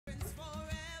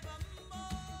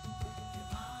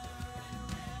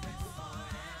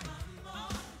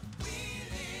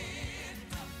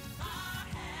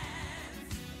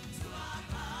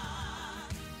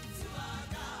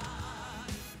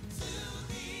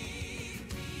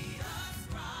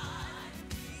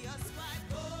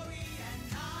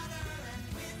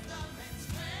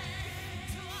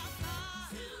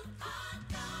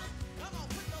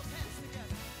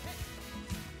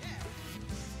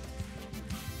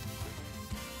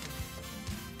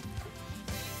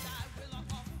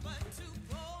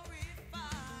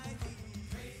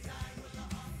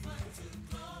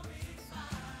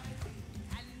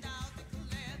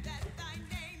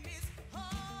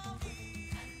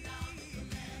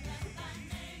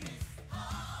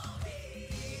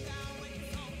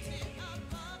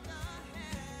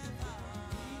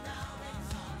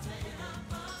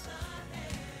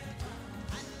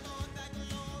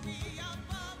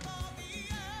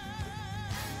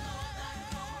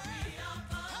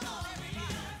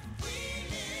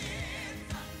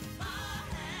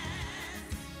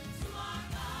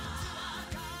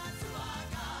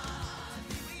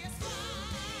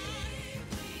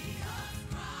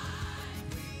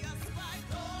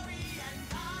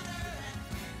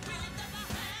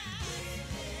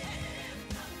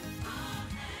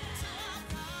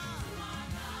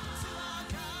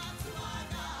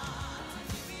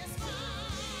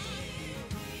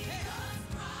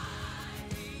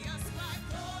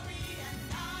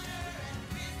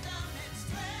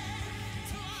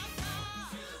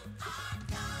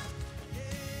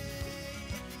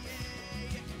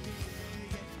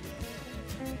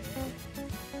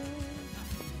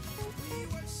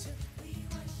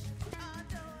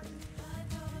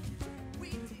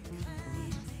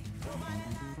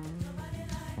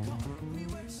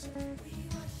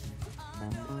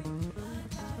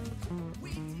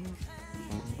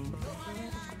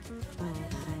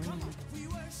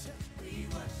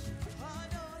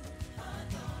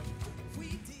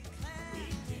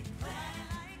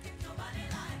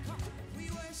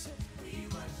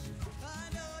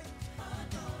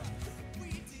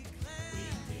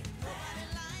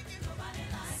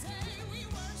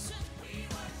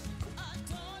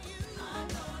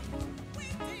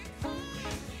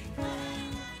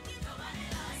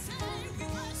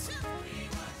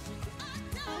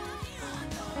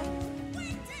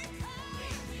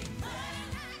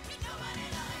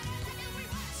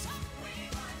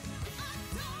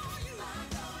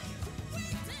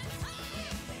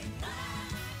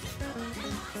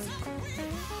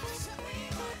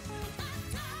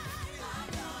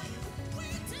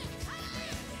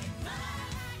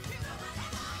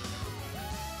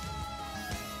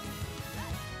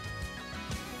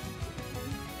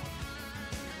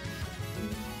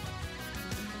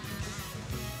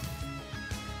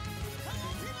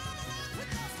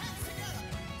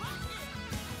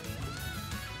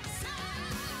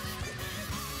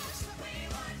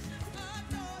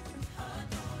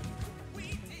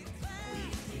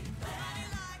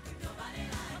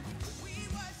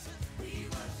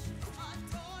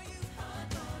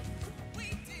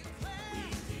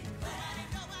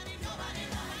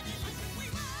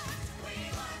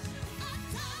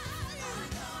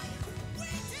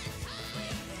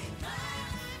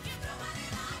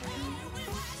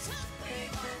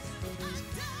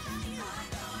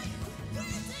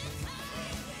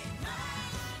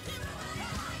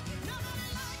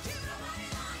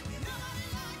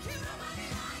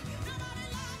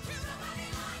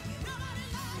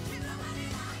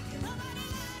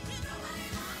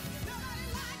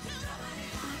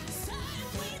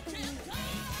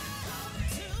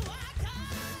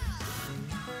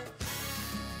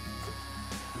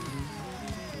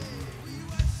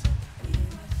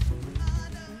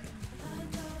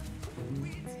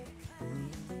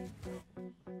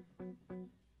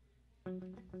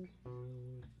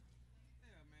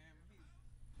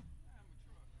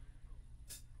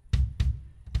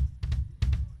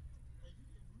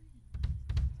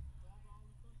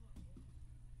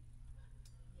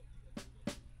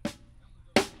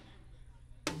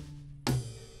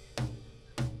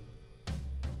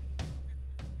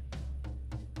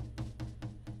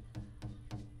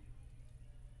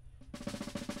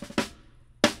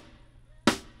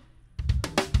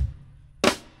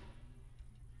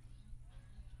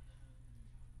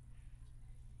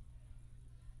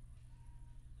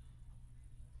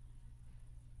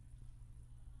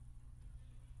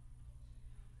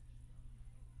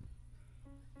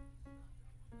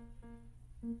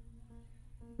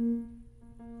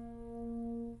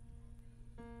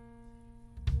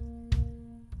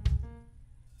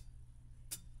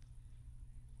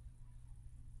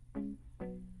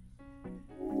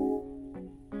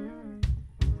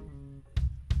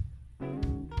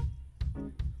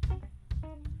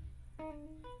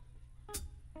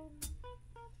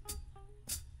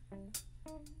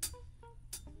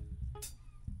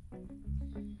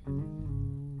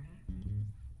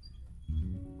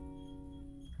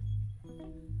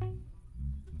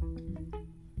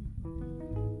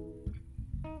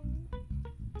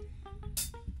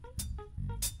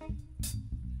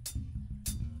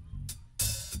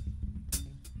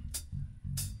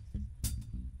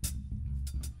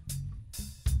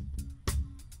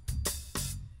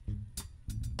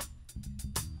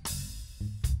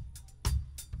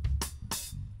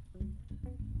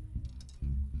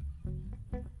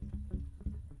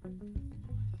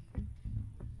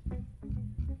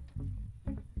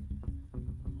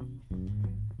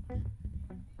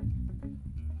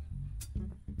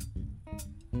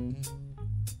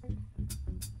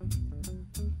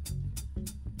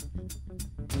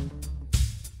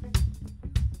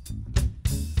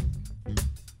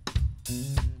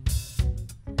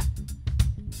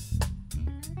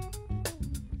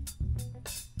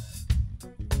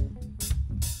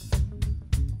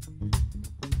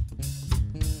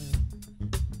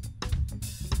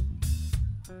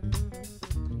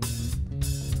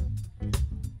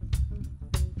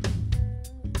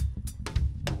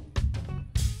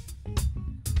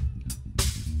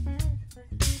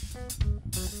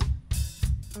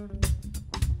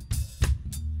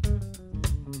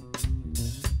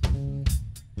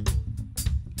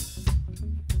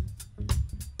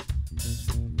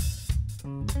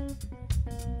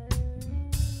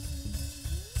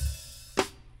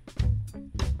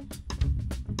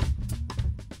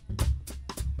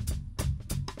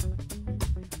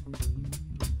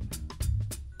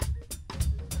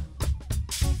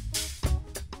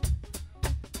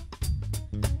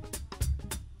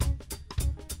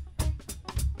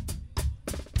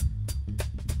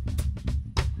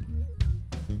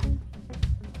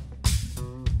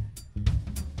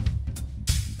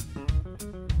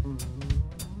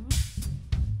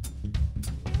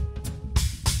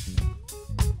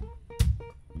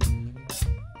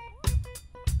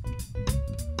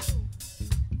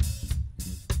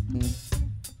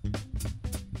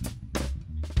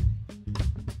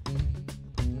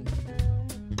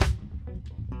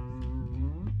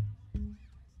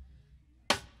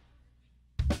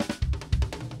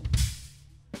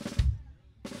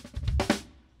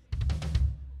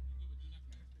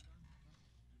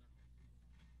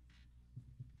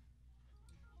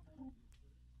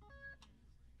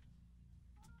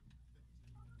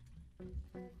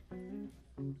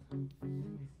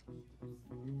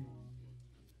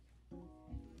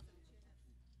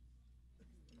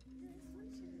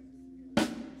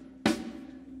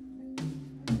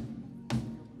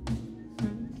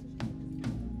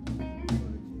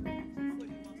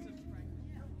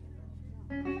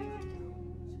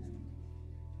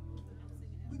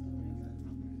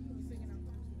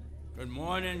Good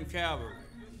morning, Calvary.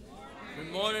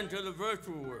 Good morning to the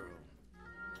virtual world.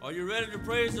 Are you ready to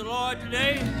praise the Lord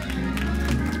today?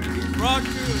 He brought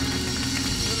you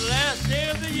to the last day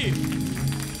of the year.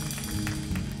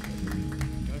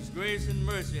 God's grace and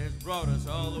mercy has brought us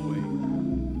all the way.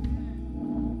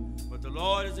 But the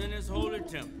Lord is in his holy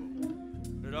temple.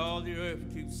 Let all the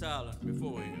earth keep silent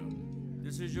before him.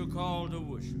 This is your call to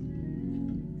worship.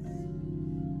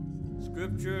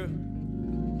 Scripture,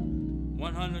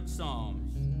 100 Psalms.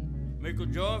 Make a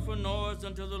joyful noise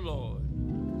unto the Lord,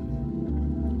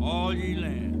 all ye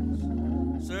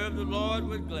lands. Serve the Lord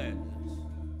with gladness.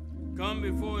 Come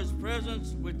before his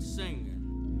presence with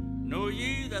singing. Know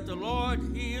ye that the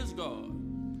Lord, he is God.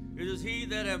 It is he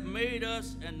that hath made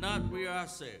us, and not we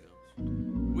ourselves.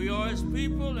 We are his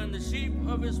people and the sheep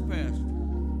of his pasture.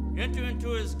 Enter into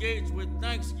his gates with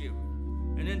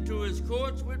thanksgiving, and into his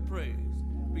courts with praise.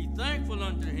 Be thankful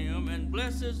unto him, and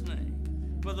bless his name.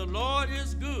 For the Lord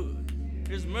is good,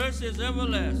 his mercy is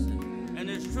everlasting, and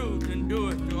his truth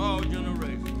endureth to all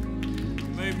generations. You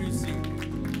may be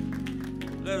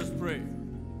seated. Let us pray.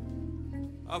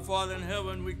 Our Father in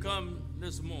heaven, we come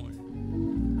this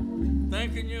morning,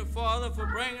 thanking you, Father, for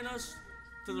bringing us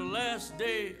to the last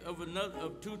day of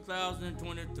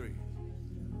 2023.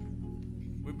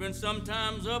 We've been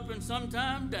sometimes up and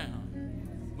sometimes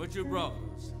down, but you brought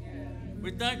us. We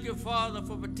thank you, Father,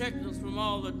 for protecting us from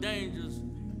all the dangers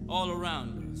all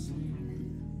around us.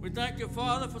 We thank you,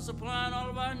 Father, for supplying all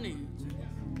of our needs.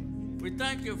 We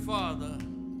thank you, Father,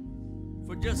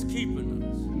 for just keeping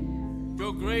us.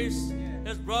 Your grace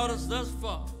has brought us thus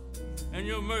far, and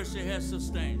your mercy has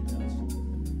sustained us.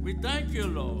 We thank you,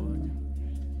 Lord.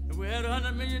 If we had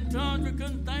 100 million tongues, we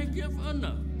couldn't thank you for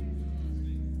enough.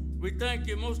 We thank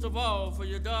you most of all for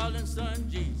your darling son,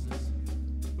 Jesus,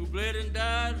 who bled and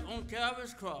died on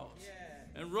Calvary's cross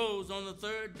and rose on the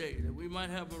third day that we might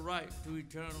have a right to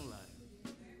eternal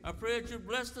life. I pray that you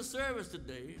bless the service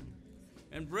today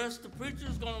and bless the preacher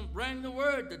who's going to bring the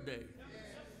word today.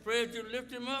 Pray that you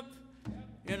lift him up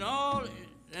in all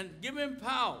and give him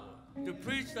power to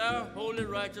preach our holy,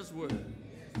 righteous word,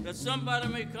 that somebody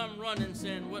may come running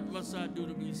saying, what must I do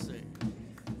to be saved?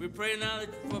 We pray now that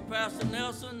for Pastor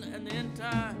Nelson and the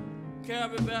entire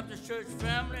Calvary Baptist Church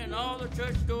family and all the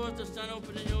church doors that stand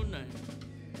open in your name.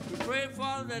 We pray,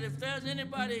 Father, that if there's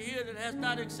anybody here that has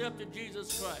not accepted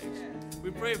Jesus Christ, we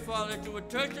pray, Father, that you would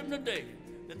touch them today,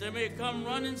 that they may come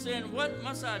running saying, what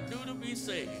must I do to be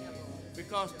saved?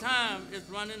 Because time is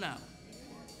running out.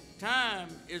 Time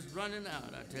is running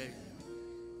out, I tell you.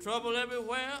 Trouble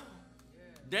everywhere,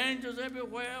 dangers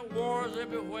everywhere, wars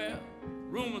everywhere,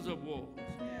 rumors of wars.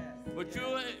 But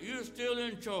you're still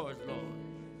in charge, Lord.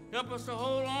 Help us to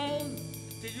hold on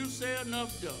till you say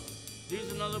enough done.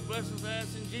 These and other blessings I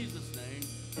ask in Jesus' name.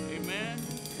 Amen.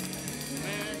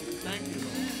 Amen. Thank you,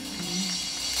 Lord.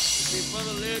 We be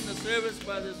further led in the service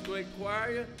by this great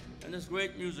choir and this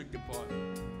great music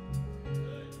department.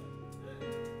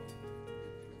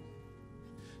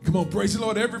 Come on, praise the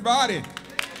Lord, everybody.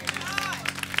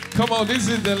 Come on, this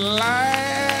is the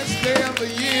last day of the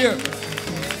year.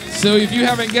 So if you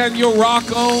haven't gotten your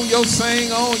rock on, your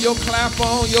sing on, your clap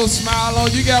on, your smile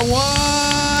on, you got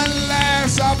one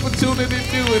last opportunity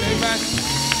to do it, amen.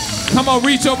 Come on,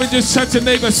 reach over and just touch your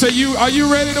neighbor. Say, are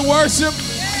you ready to worship?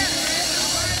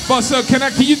 But so can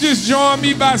you just join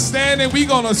me by standing? We're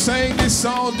gonna sing this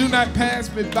song, Do Not Pass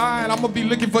Me By, and I'm gonna be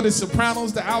looking for the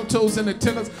sopranos, the altos, and the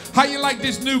tenors. How you like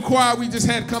this new choir we just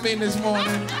had come in this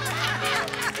morning?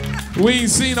 We ain't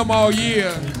seen them all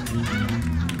year.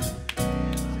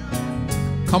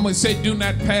 Come on, say, do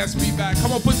not pass me by.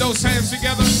 Come on, put those hands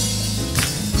together.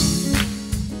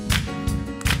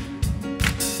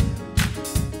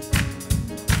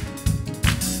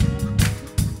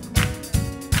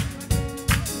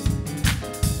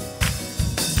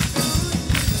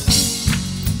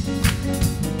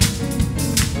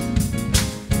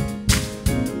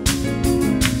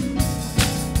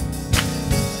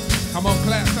 Come on,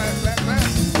 clap, clap, clap, clap.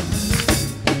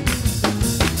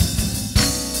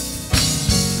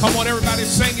 Come on, everybody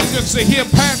singing. Just say, here,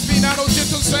 pass me not, O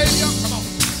gentle Savior. Come on.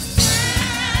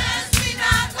 Pass me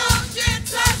not, O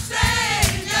gentle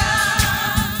Savior.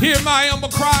 Hear my humble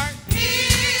cry.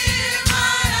 Hear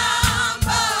my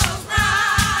humble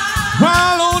cry.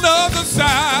 While on the other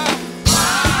side.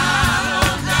 While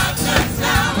on the other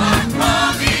side for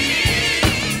me.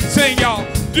 Sing, y'all.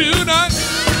 Do not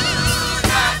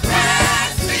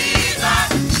pass me by.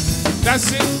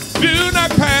 That's it. Do not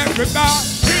pass me by.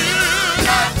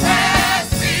 Pass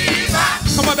me by.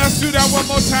 Come on, let's do that one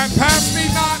more time. Pass me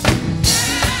not.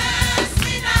 Pass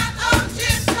me not, O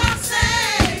gentle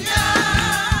Savior.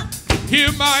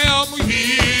 Hear my humble.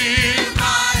 Hear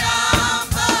my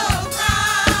humble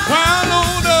cry. While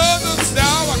on the other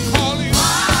side I call you.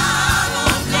 While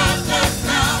on the other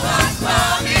side I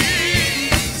call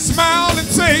you. Smile and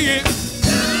say it.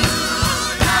 Do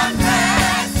not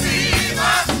pass me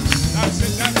by. That's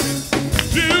it, that's it.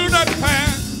 Do not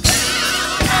pass.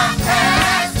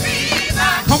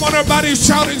 Come on, everybody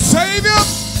shouting, Savior,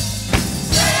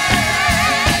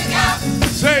 Savior,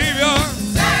 Savior,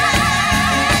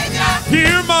 Savior,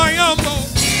 hear my humble,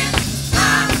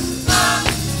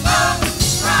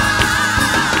 cry.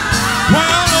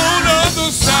 while on the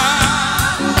other side.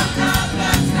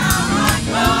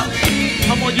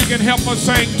 Come on, you can help us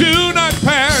sing, do not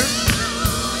pass.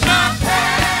 Do not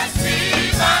pass me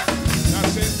by.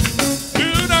 That's it. Do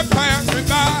not pass me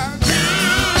by.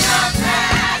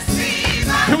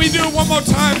 Can we do it one more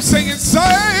time? Sing it,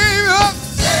 Savior,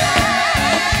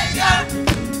 Savior,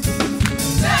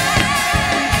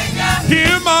 Savior,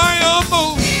 hear my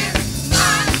humble,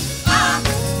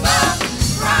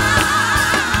 cry.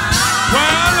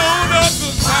 while on the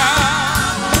other side.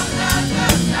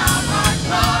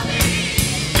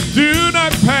 Do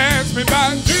not pass me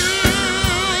by. Do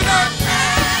not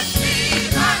Pass me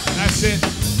by. That's it.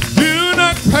 Do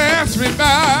not pass me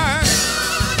by. Do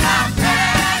not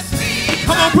pass me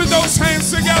Come on, put those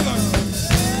hands together.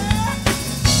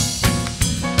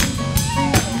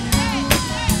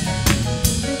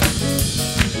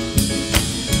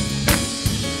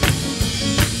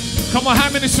 Come on, how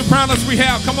many sopranos we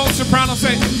have? Come on, sopranos,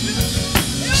 say. Do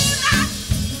not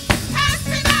pass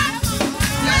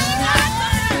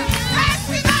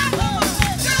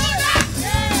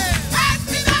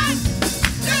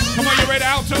ready,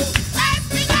 alto?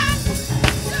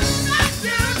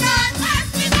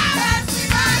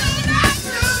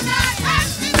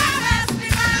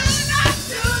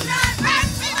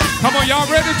 Come on,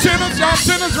 y'all ready, tenors? Y'all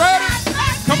tenors ready?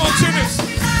 Come on, tenors.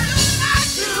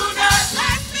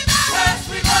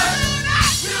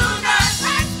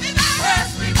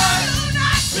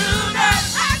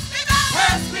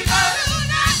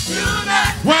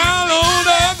 While on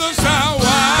the other side,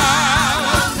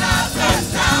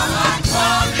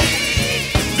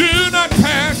 do not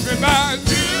pass me by.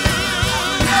 Do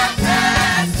not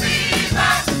pass me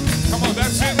by. Come on,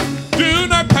 that's it. Do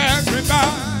not pass me by.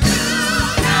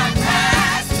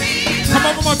 Come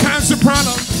on, one more time,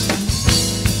 soprano.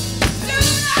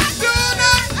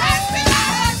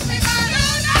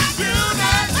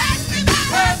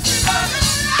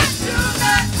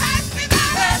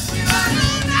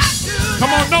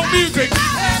 Come on, no music.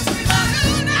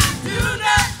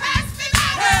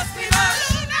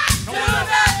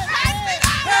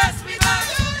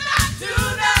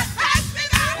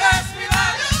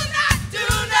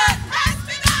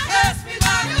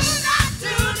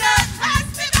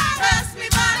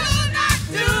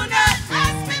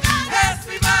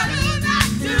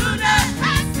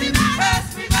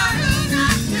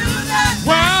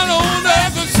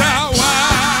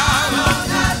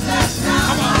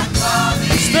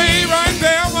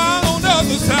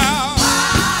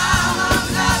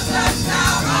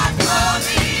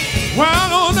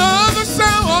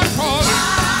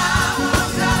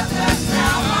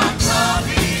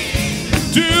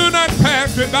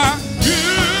 By. Do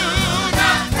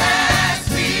not pass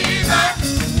me by.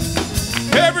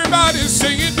 Everybody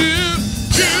singing, do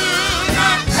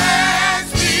not pass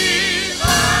me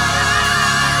by.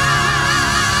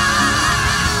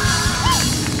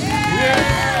 Yeah.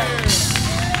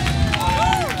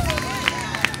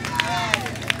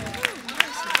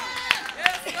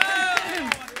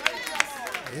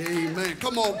 Amen.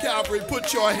 Come on, Calvary,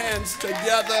 put your hands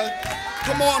together.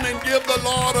 Come on and give the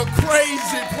Lord a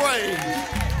crazy praise.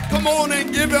 Come on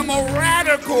and give him a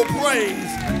radical praise.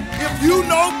 If you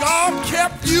know God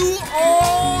kept you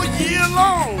all year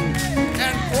long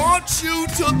and brought you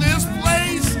to this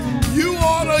place, you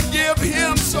ought to give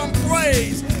him some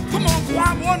praise. Come on,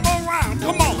 choir, one more round.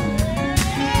 Come on.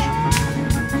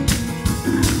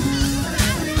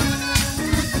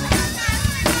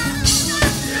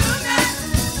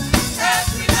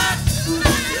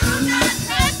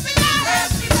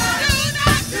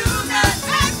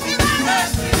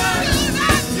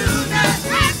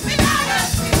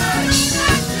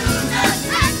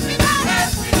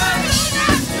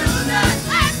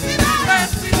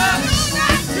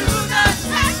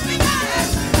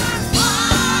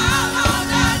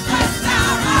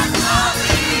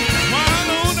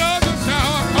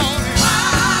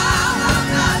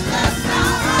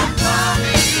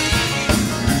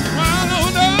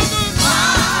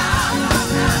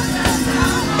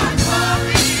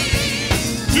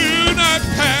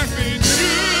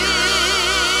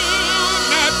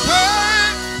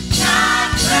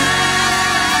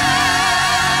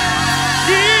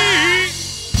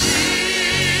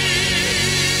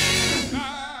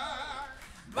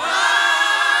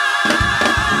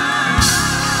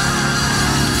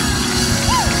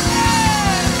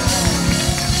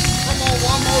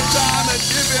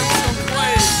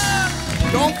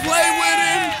 Don't play with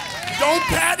him. Don't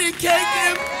patty cake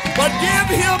him. But give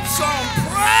him some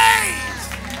praise.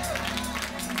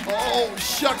 Oh,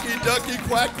 shucky ducky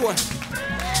quack quack.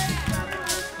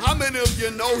 How many of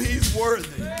you know he's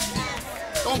worthy?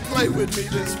 Don't play with me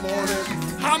this morning.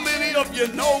 How many of you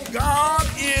know God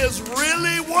is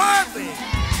really worthy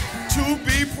to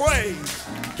be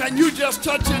praised? Can you just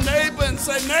touch your neighbor and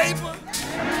say, neighbor,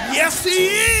 yes, he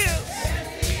is.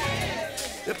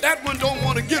 If that one don't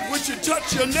want to get with you,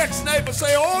 touch your next neighbor.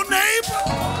 Say, oh, neighbor.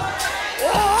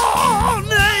 Oh,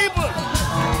 neighbor.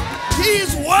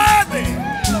 He's worthy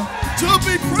to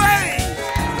be praised.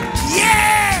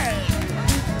 Yeah.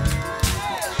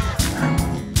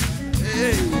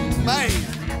 Amen.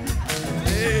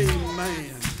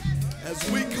 Amen. As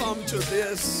we come to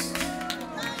this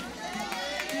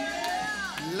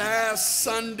last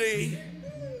Sunday,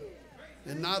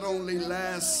 and not only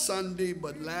last Sunday,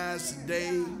 but last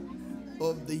day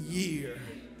of the year,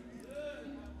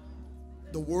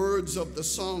 the words of the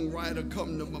songwriter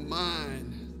come to my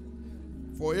mind.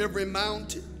 For every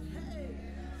mountain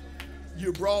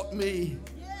you brought me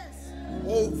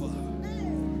over.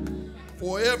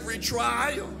 For every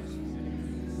trial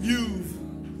you've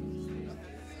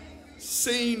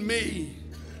seen me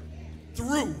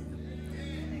through.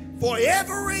 For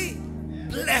every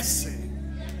blessing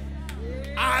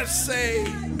I say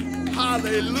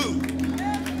Hallelujah.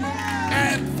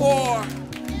 And for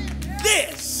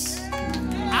this,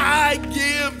 I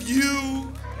give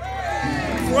you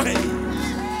praise.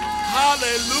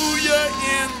 Hallelujah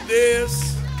in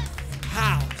this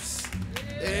house.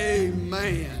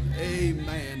 Amen.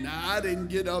 Amen. Now, I didn't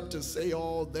get up to say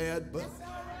all that, but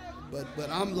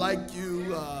I'm like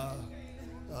you.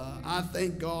 I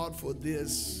thank God for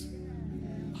this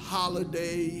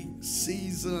holiday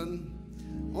season.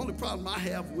 Only problem I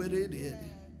have with it, it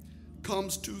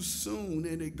comes too soon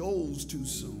and it goes too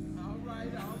soon. All right.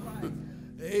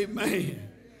 Amen.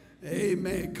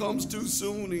 Amen. Comes too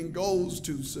soon and goes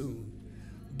too soon.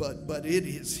 But it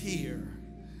is here.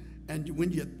 And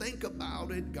when you think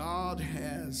about it, God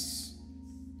has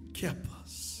kept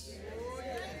us.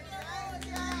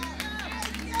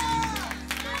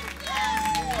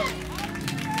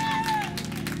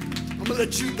 I'm going to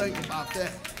let you think about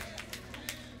that.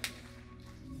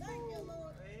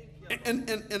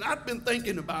 And I've been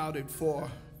thinking about it for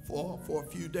a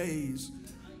few days.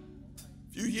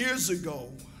 A few years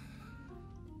ago,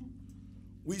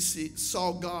 we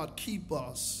saw God keep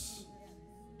us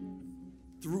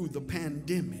through the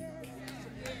pandemic.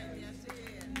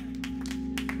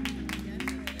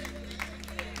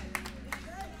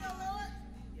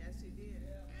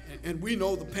 And we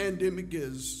know the pandemic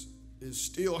is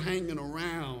still hanging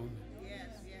around.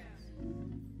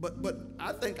 But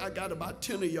I think I got about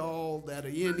 10 of y'all that are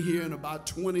in here and about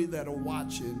 20 that are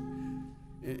watching.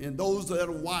 And those that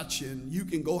are watching, you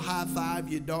can go high five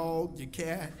your dog, your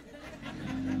cat.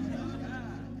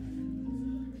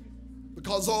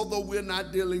 Because although we're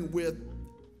not dealing with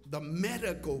the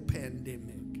medical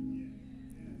pandemic,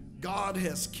 God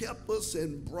has kept us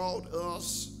and brought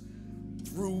us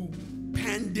through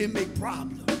pandemic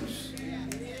problems.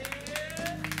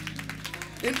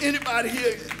 And anybody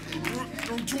here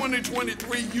through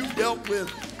 2023, you dealt with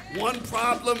one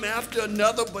problem after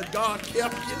another, but God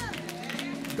kept you.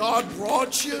 God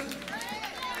brought you.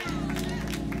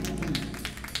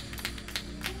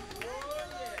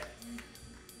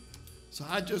 So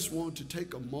I just want to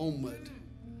take a moment,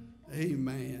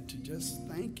 amen, to just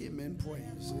thank him and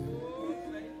praise him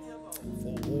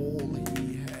for all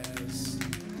he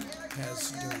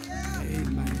has done.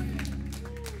 Amen.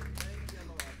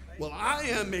 Well, I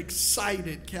am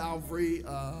excited, Calvary,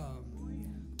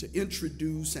 to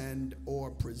introduce and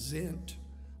or present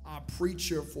our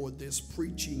preacher for this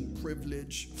preaching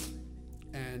privilege.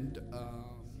 And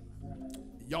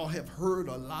y'all have heard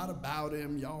a lot about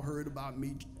him. Y'all heard about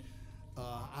me.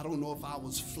 I don't know if I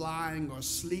was flying or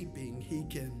sleeping. He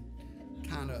can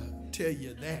kind of tell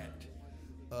you that.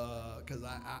 Because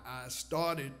I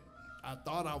started, I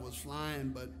thought I was flying,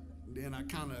 but then I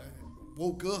kind of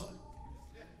woke up.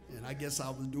 And I guess I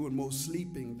was doing more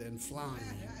sleeping than flying.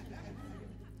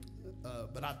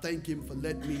 But I thank him for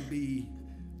letting me be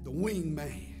the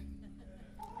wingman.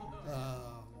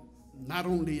 Not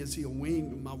only is he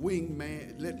my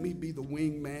wingman, let me be the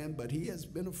wingman, but he has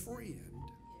been a friend.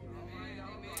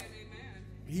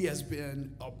 He has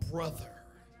been a brother.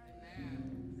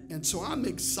 And so I'm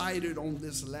excited on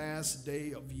this last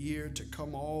day of year to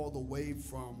come all the way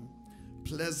from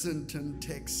Pleasanton,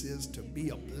 Texas, to be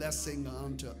a blessing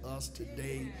unto us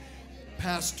today.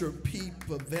 Pastor Pete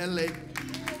Pawelek,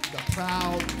 the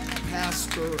proud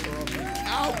pastor of the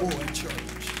Cowboys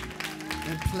Church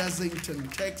in Pleasanton,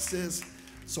 Texas.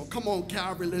 So come on,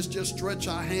 Calvary, let's just stretch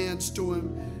our hands to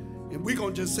him. And we're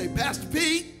going to just say, Pastor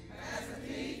Pete,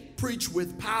 preach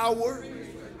with power,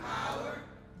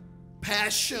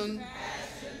 passion,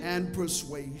 and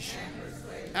persuasion.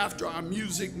 After our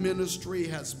music ministry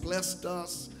has blessed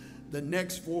us, the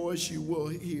next voice you will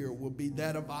hear will be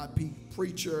that of our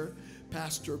preacher,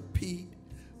 Pastor Pete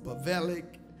Pawelek.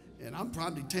 And I'm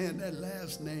probably tearing that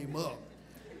last name up.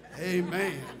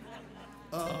 Amen.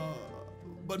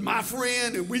 But my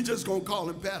friend, and we just going to call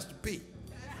him Pastor Pete,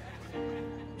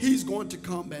 he's going to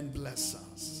come and bless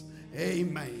us.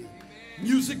 Amen.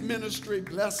 Music ministry,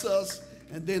 bless us.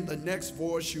 And then the next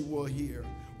voice you will hear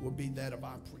will be that of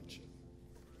our preacher.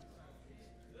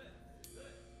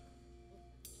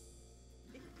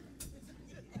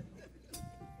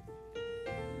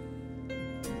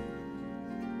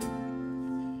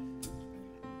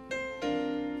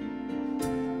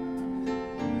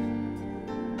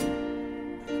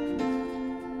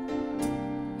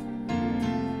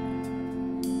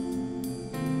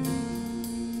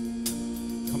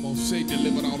 Say,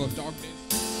 delivered out of darkness.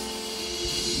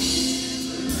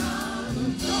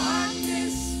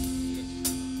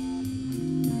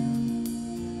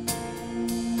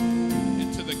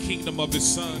 Into the kingdom of his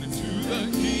son. Into the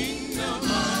kingdom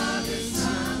of his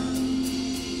son.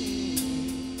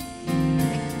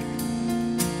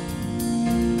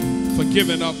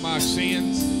 forgiven of my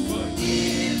sins.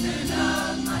 Forgiven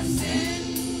of my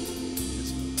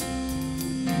sins.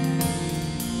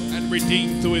 And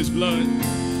redeemed through his blood. And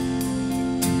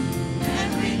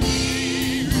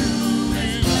redeemed through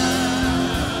his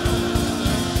blood.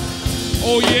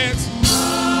 Oh yes.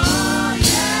 Oh, I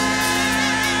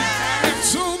have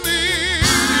so many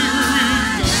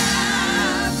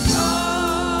reasons.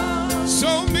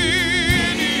 So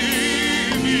many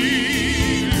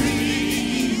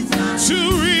reasons to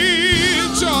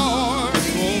rejoice,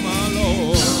 oh my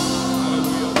Lord.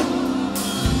 Hallelujah.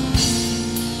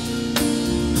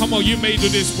 Come on, you may do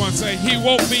this one. Say, he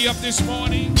woke me up this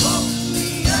morning. woke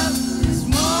me up this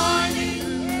morning.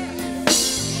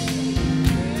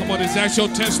 Come on, is that your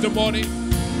testimony?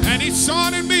 And he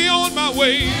started me on my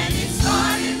way. And he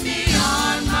started me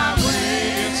on my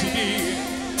way. Yes, he did.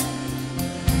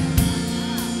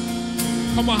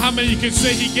 Come on, how many can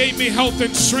say he gave me health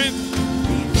and strength?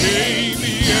 He gave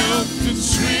me health and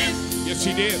strength. Yes,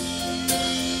 he did.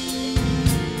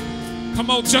 Come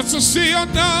on, just to see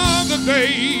another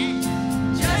day.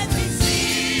 Just to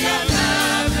see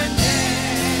another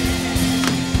day.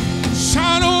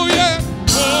 Shout, oh yeah.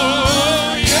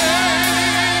 Oh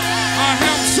yeah. I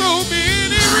have so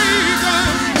many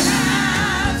reasons.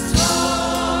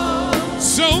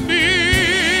 So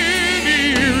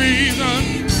many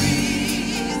reasons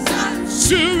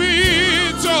to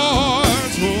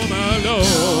rejoice, oh my Lord.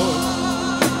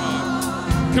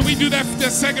 Can we do that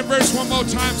second verse one more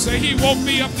time? Say, he woke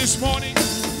me up this morning. He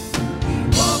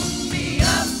woke me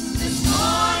up this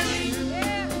morning.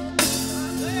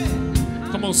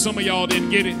 Come on, some of y'all didn't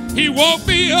get it. He woke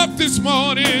me up this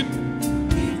morning.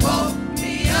 He woke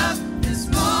me up this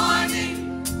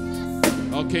morning.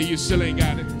 Okay, you still ain't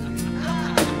got it.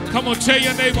 Come on, tell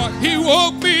your neighbor, he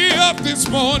woke me up this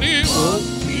morning. Woke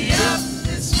me up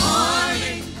this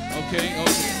morning. Okay,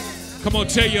 okay. Come on,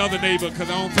 tell your other neighbor, because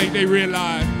I don't think they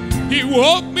realize. He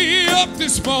woke me up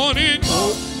this morning.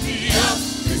 Woke me up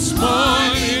this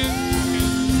Morning.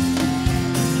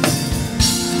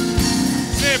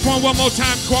 Say it one more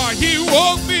time, choir. He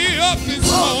woke me up this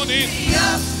morning. Woke me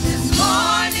up this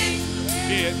morning.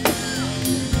 Yeah.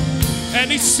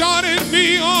 And he started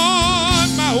me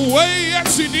on my way.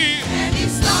 Yes, he did. And he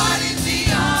started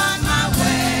me on my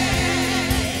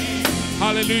way.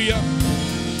 Hallelujah.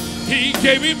 He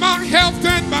gave me my health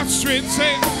and my strength.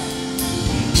 Say, He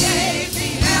gave me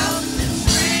health and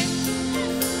strength.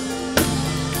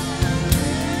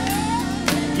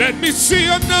 let me see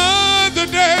another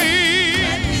day.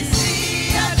 Let me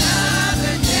see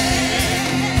another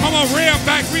day. Come on, rail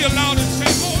back real loud and say,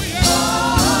 oh yeah.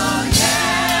 Oh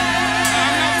yeah. I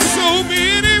have so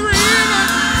many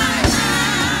reasons.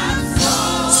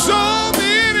 So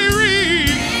many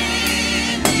reasons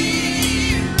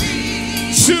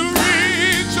to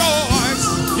rejoice.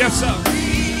 Yes, sir.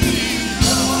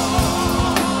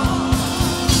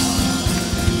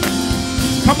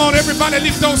 Come on, everybody,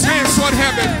 lift those hands toward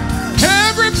heaven.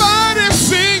 Everybody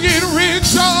singing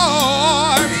rejoice.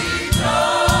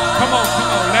 Come on,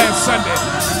 last Sunday.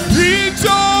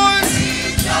 Rejoice.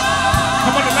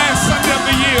 Come on, the last Sunday of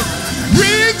the year.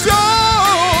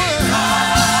 Rejoice.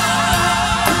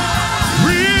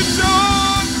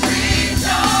 Rejoice.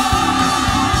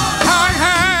 I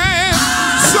have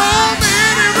so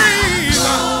many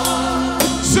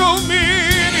reasons. So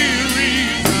many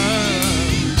reasons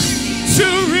to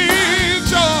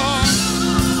rejoice.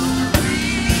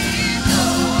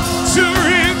 To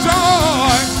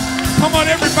rejoice. Come on,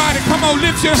 everybody. Come on,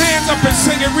 lift your hands up and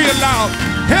sing it real loud.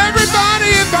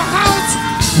 Everybody in the house,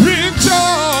 rejoice.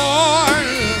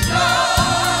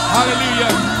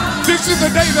 Hallelujah. This is the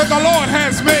day that the Lord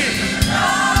has made.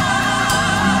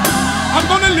 I'm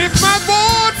going to lift my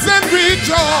voice and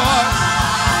rejoice.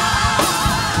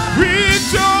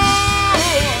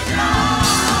 Rejoice.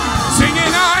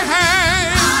 Singing, I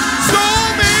have so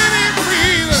many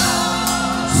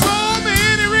reasons. So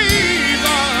many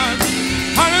reasons.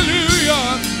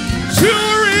 Hallelujah. To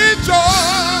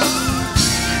rejoice.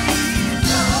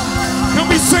 Can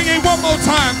we sing it one more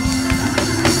time?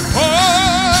 Oh.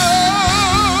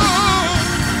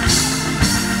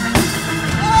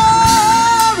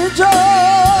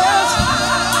 Rejoice.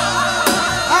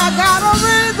 I got a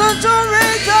reason to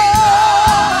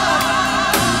rejoice.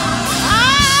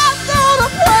 I'm gonna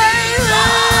praise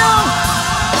Him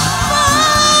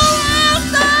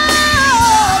for the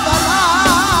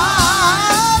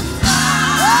life.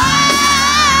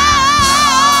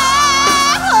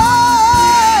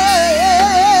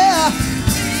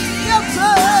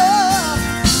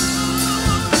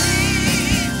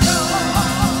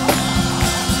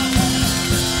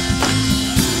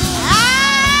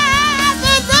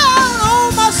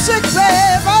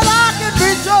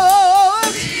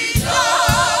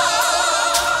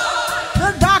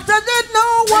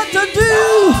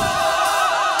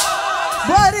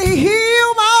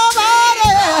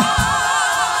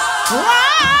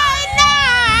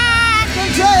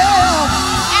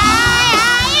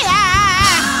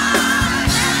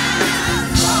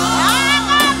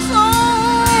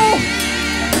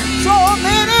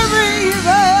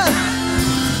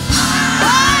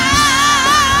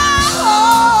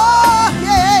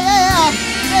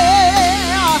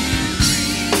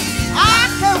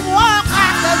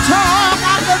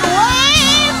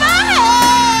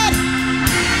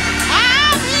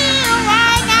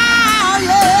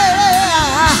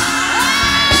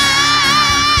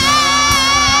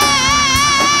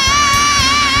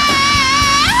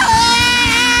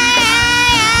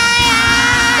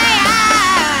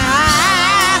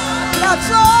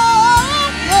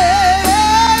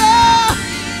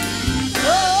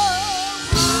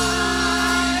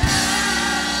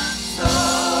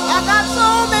 got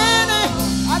so many,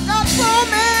 I got so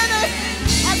many,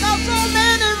 I got so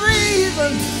many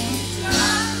reasons.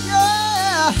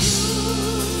 Yeah.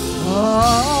 Oh,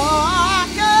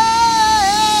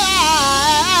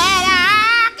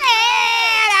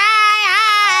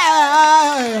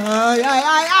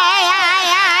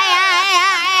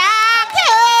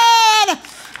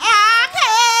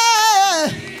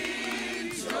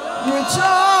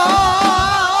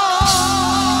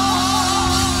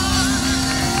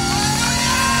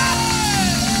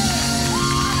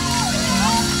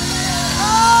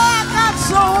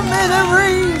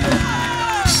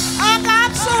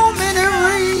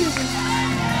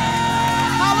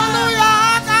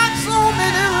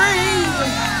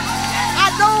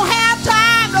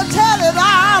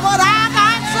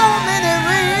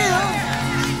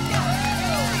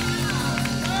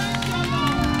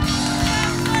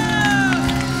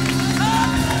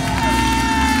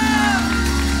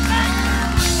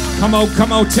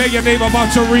 Come on, tell your neighbor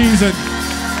about your reason.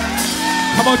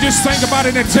 Come on, just think about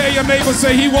it and tell your neighbor,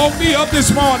 say, he woke me up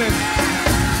this morning.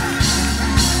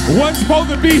 Wasn't supposed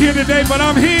to be here today, but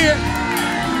I'm here.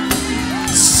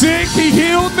 Sick, he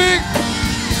healed me.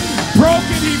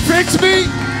 Broken, he fixed me.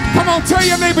 Come on, tell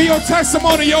your neighbor your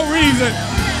testimony, your reason.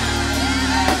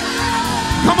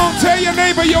 Come on, tell your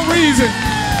neighbor your reason.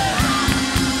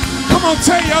 Come on,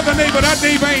 tell your other neighbor that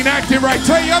neighbor ain't acting right.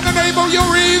 Tell your other neighbor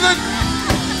your reason.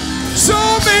 So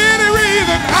many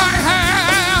reasons I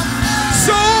have.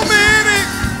 So many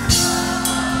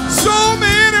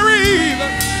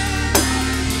reasons.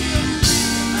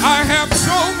 I have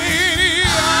so many.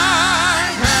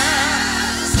 I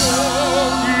have so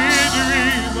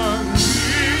many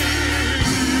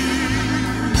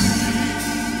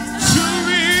reasons to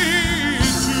be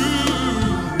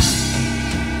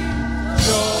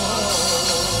true.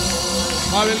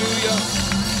 Hallelujah.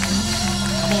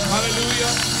 Come on,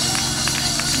 hallelujah.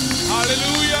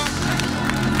 Hallelujah.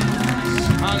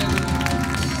 Hallelujah.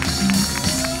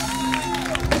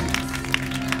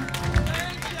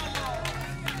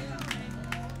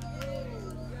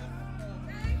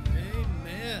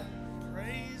 Amen.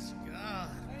 Praise God.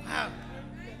 Wow.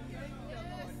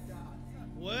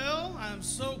 Well, I'm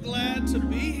so glad to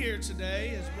be here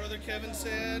today. As Brother Kevin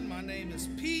said, my name is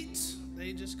Pete.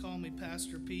 They just call me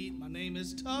Pastor Pete. My name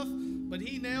is tough, but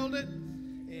he nailed it.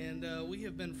 And we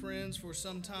have been friends for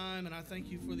some time, and I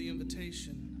thank you for the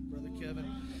invitation, Brother Kevin.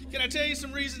 Can I tell you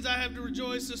some reasons I have to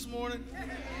rejoice this morning?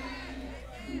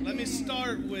 Let me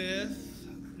start with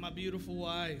my beautiful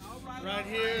wife. Right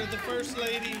here, the First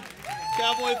Lady,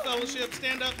 Cowboy Fellowship.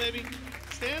 Stand up, baby.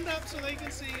 Stand up so they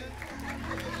can see you.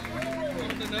 I want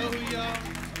them to know who you are.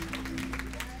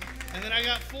 And then I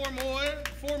got four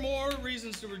more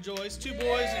reasons to rejoice. 2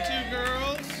 boys and 2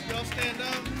 girls. Y'all stand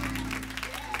up.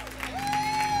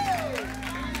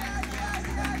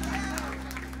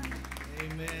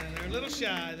 Amen. They're a little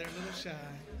shy.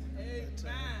 But,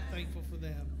 thankful for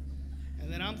them.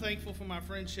 And then I'm thankful for my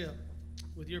friendship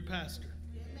with your pastor.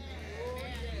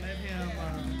 I met him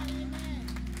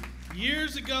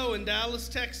years ago in Dallas,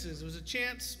 Texas. It was a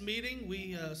chance meeting.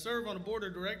 We serve on a board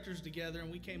of directors together,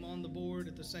 and we came on the board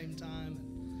at the same time.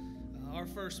 Our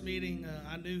first meeting,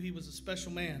 I knew he was a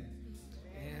special man.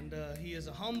 And he is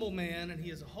a humble man, and he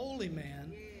is a holy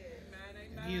man.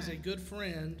 And he is a good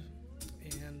friend.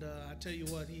 And I tell you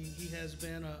what, he has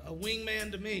been a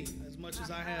wingman to me as much as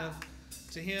I have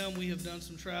to him. We have done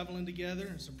some traveling together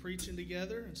and some preaching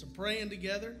together and some praying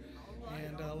together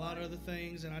and a lot of other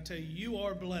things. And I tell you, you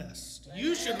are blessed.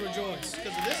 You should rejoice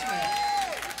because of this man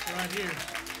right here.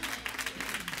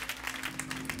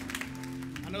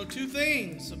 I know 2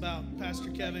 things about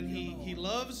Pastor Kevin. He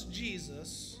loves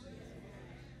Jesus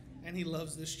and he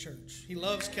loves this church. He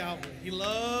loves Calvary. He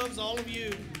loves all of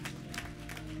you.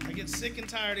 I get sick and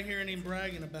tired of hearing him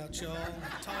bragging about y'all,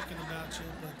 talking about you,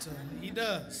 but he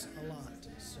does a lot.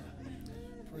 So,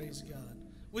 praise God.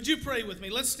 Would you pray with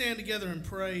me? Let's stand together and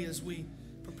pray as we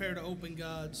prepare to open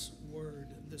God's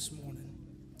Word this morning.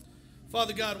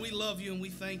 Father God, we love you and we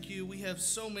thank you. We have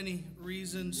so many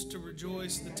reasons to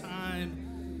rejoice. The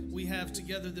time we have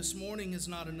together this morning is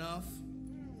not enough.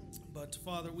 But,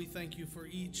 Father, we thank you for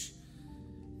each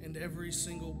and every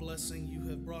single blessing you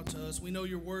have brought to us. We know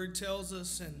your word tells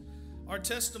us, and our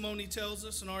testimony tells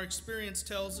us, and our experience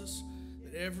tells us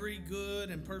that every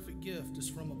good and perfect gift is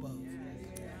from above.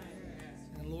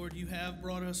 And Lord, you have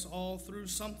brought us all through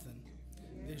something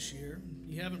this year.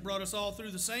 You haven't brought us all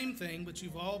through the same thing, but you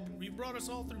brought us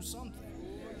all through something.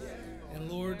 And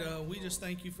Lord, we just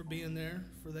thank you for being there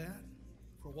for that,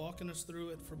 for walking us through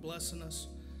it, for blessing us.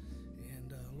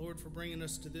 Lord, for bringing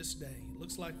us to this day. It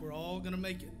looks like we're all going to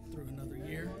make it through another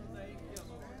year.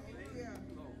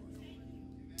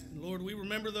 Lord, we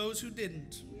remember those who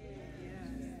didn't.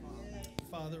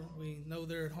 Father, we know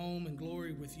they're at home in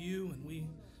glory with you, and we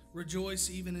rejoice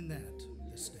even in that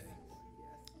this day.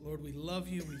 Lord, we love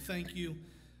you. We thank you.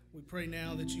 We pray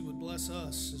now that you would bless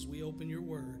us as we open your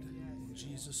word. In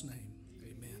Jesus' name,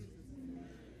 amen.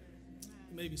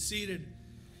 You may be seated.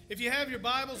 If you have your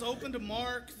Bibles, open to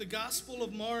Mark, the Gospel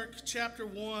of Mark, chapter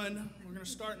 1. We're going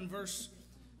to start in verse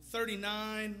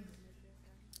 39.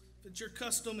 If it's your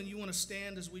custom and you want to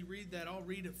stand as we read that, I'll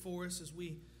read it for us as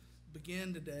we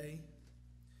begin today.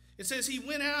 It says, he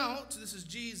went out, this is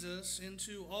Jesus,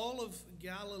 into all of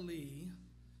Galilee,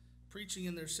 preaching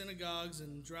in their synagogues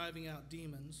and driving out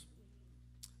demons.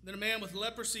 Then a man with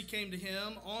leprosy came to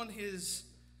him on his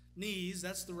knees.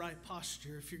 That's the right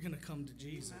posture if you're going to come to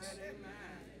Jesus.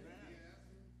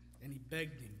 And he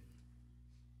begged him,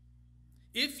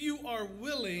 if you are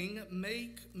willing,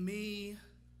 make me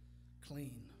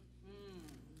clean.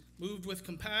 Moved with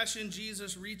compassion,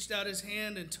 Jesus reached out his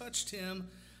hand and touched him.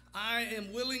 I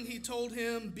am willing, he told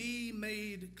him, be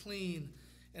made clean.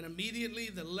 And immediately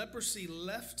the leprosy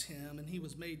left him and he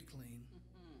was made clean.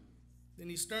 Then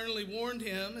he sternly warned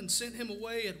him and sent him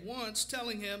away at once,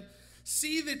 telling him,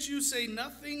 see that you say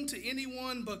nothing to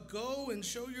anyone, but go and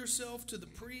show yourself to the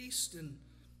priest and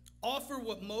offer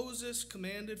what Moses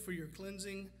commanded for your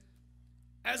cleansing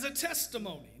as a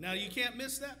testimony. Now you can't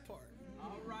miss that part.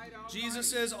 All right.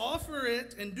 Jesus says, offer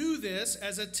it and do this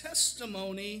as a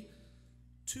testimony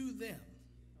to them.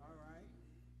 All right.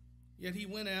 Yet he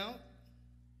went out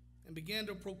and began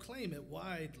to proclaim it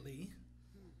widely,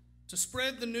 to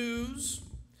spread the news,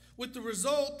 with the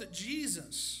result that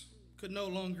Jesus could no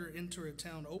longer enter a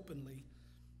town openly,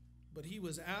 but he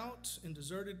was out in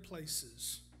deserted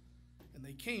places, and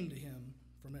they came to him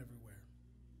from everywhere.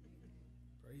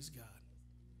 Praise God.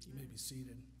 You may be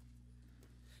seated.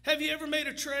 Have you ever made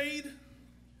a trade?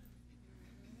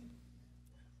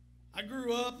 I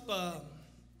grew up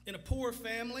in a poor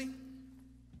family.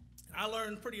 I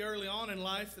learned pretty early on in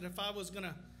life that if I was going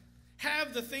to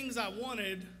have the things I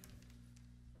wanted,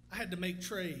 I had to make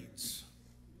trades.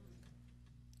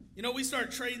 You know, we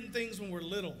start trading things when we're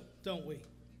little, don't we?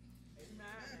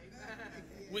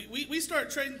 We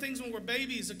start trading things when we're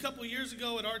babies. A couple years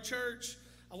ago at our church,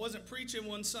 I wasn't preaching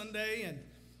one Sunday, and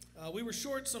we were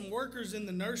short some workers in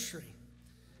the nursery.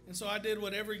 And so I did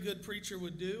what every good preacher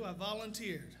would do. I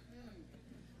volunteered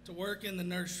to work in the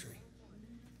nursery.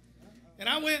 And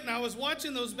I went and I was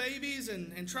watching those babies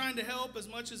and trying to help as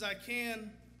much as I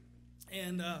can.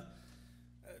 And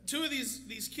two of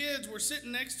these kids were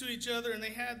sitting next to each other, and they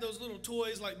had those little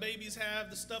toys like babies have,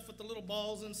 the stuff with the little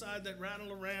balls inside that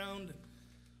rattle around and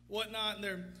whatnot.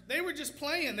 And they were just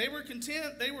playing. They were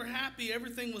content. They were happy.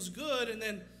 Everything was good. And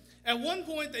then at one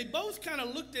point, they both kind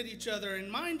of looked at each other.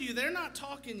 And mind you, they're not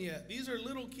talking yet. These are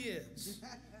little kids.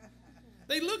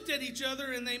 They looked at each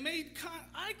other and they made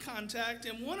eye contact,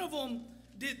 and one of them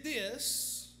did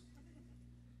this,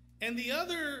 and the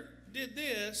other did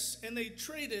this, and they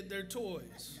traded their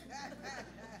toys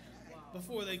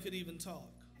before they could even talk.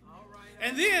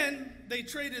 And then they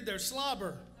traded their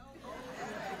slobber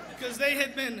because they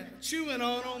had been chewing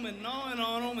on them and gnawing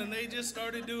on them, and they just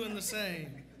started doing the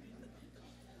same.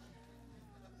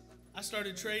 I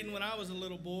started trading when I was a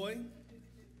little boy.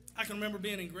 I can remember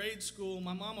being in grade school.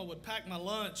 My mama would pack my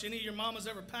lunch. Any of your mamas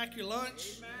ever pack your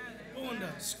lunch? Going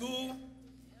to school?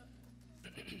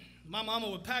 My mama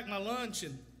would pack my lunch,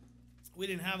 and we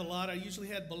didn't have a lot. I usually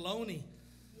had bologna,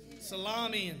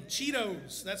 salami, and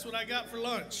Cheetos. That's what I got for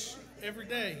lunch every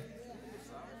day.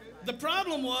 The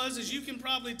problem was, as you can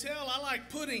probably tell, I like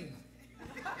pudding.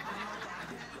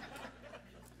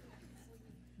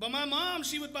 But my mom,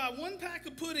 she would buy one pack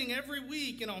of pudding every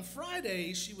week, and on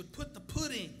Fridays, she would put the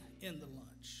pudding in the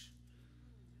lunch.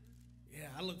 Yeah,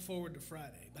 I look forward to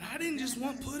Friday. But I didn't just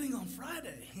want pudding on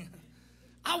Friday.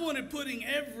 I wanted pudding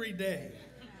every day.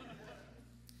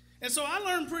 And so I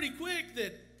learned pretty quick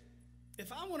that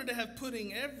if I wanted to have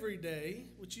pudding every day,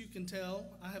 which you can tell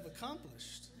I have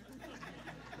accomplished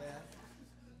that,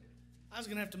 I was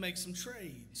going to have to make some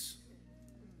trades.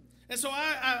 And so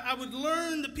I would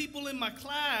learn the people in my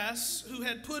class who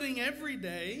had pudding every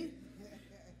day,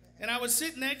 and I would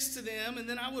sit next to them, and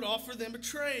then I would offer them a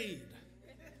trade.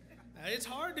 Now, it's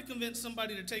hard to convince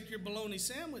somebody to take your bologna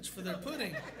sandwich for their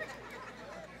pudding.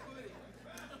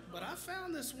 But I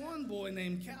found this one boy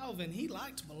named Calvin. He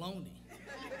liked bologna.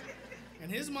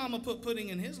 And his mama put pudding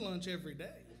in his lunch every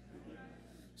day.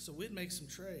 So we'd make some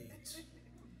trades.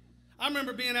 I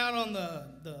remember being out on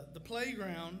the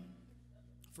playground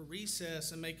for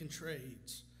recess and making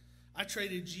trades. I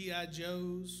traded G.I.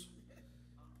 Joes.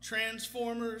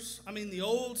 transformers. I mean, the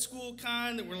old school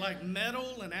kind that were like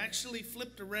metal and actually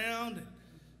flipped around and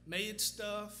made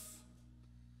stuff.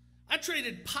 I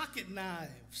traded pocket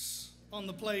knives on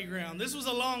the playground. This was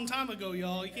a long time ago,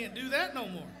 y'all. You can't do that no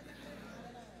more.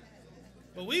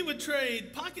 But we would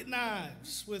trade pocket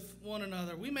knives with one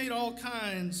another. We made all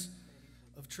kinds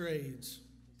of trades.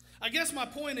 I guess my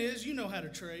point is, you know how to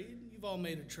trade. You've all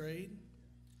made a trade.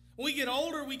 When we get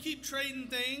older, we keep trading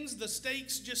things. The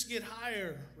stakes just get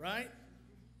higher, right?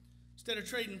 Instead of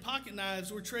trading pocket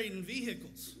knives, we're trading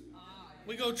vehicles.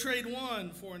 We go trade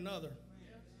one for another.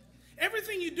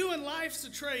 Everything you do in life's a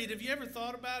trade. Have you ever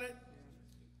thought about it?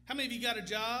 How many of you got a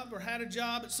job or had a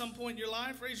job at some point in your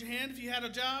life? Raise your hand if you had a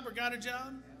job or got a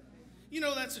job. You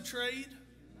know that's a trade.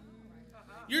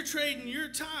 You're trading your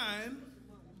time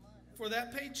for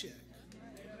that paycheck.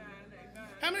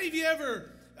 How many of you ever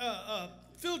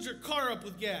filled your car up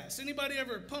with gas? Anybody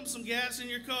ever pumped some gas in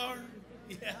your car?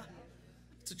 Yeah,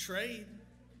 it's a trade.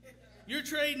 You're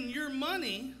trading your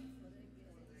money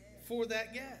for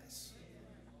that gas.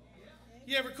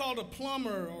 You ever called a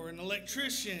plumber or an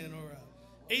electrician or a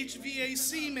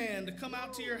HVAC man to come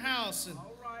out to your house and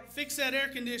fix that air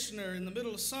conditioner in the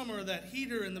middle of summer, that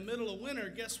heater in the middle of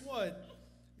winter? Guess what?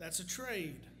 That's a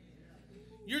trade.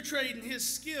 You're trading his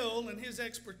skill and his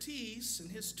expertise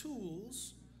and his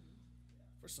tools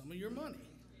for some of your money.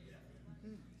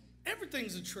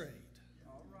 Everything's a trade.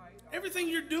 Everything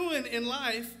you're doing in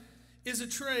life is a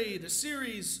trade, a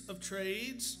series of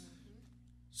trades.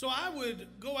 So I would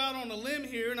go out on a limb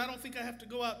here, and I don't think I have to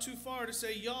go out too far to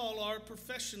say y'all are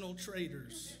professional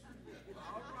traders.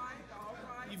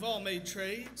 You've all made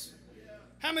trades.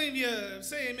 How many of you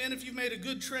say amen if you've made a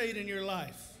good trade in your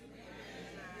life?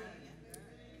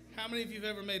 How many of you have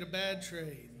ever made a bad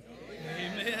trade?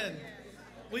 Amen.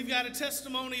 We've got a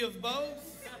testimony of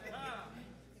both.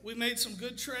 We've made some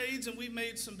good trades and we've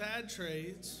made some bad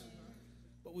trades,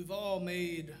 but we've all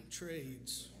made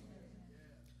trades.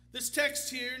 This text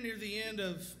here near the end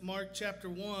of Mark chapter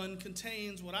 1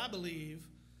 contains what I believe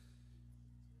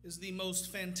is the most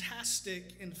fantastic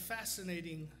and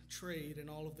fascinating trade in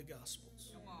all of the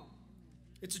Gospels.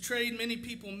 It's a trade many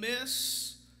people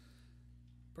miss.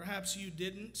 Perhaps you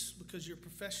didn't because you're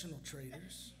professional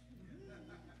traders.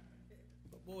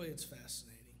 But boy, it's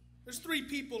fascinating. There's three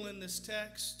people in this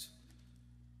text.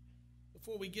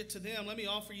 Before we get to them, let me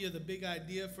offer you the big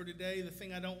idea for today, the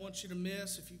thing I don't want you to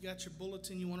miss. If you've got your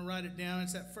bulletin, you want to write it down.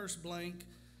 It's that first blank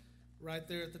right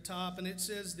there at the top, and it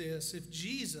says this: if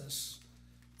Jesus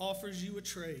offers you a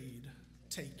trade,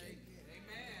 take it.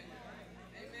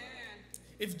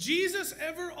 If Jesus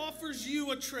ever offers you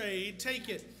a trade, take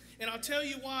it. And I'll tell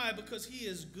you why, because he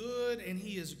is good and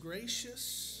he is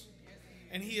gracious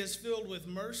and he is filled with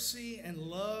mercy and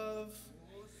love,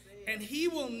 and he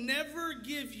will never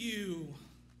give you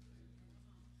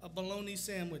a bologna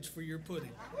sandwich for your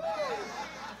pudding.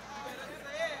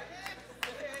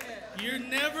 You're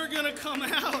never going to come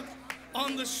out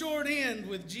on the short end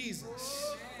with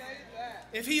Jesus.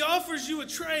 If he offers you a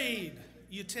trade,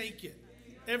 you take it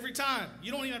every time.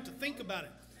 You don't even have to think about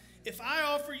it. If I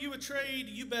offer you a trade,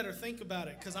 you better think about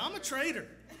it, because I'm a trader.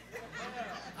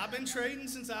 I've been trading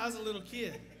since I was a little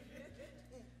kid.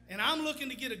 And I'm looking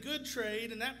to get a good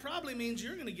trade, and that probably means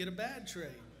you're going to get a bad trade.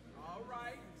 All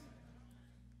right.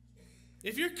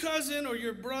 If your cousin or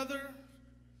your brother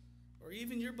or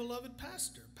even your beloved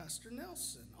pastor, Pastor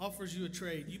Nelson, offers you a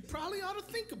trade, you probably ought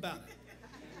to think about it.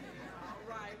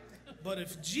 All right. But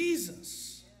if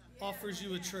Jesus offers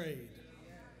you a trade,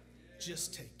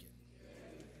 just take it.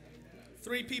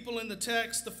 Three people in the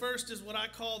text. The first is what I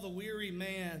call the weary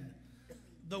man.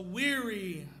 The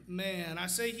weary man. I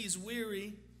say he's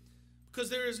weary because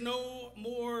there is no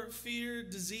more feared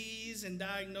disease and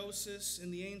diagnosis in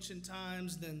the ancient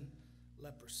times than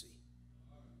leprosy.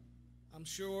 I'm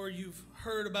sure you've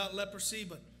heard about leprosy,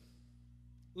 but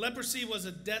leprosy was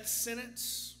a death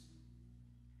sentence.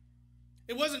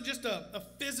 It wasn't just a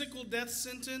physical death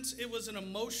sentence. It was an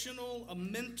emotional, a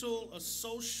mental, a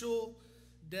social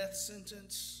death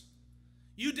sentence.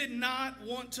 You did not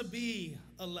want to be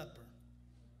a leper.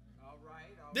 All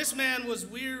right. This man was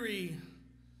weary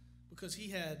because he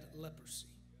had leprosy.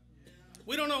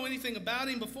 We don't know anything about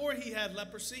him before he had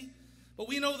leprosy, but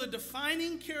we know the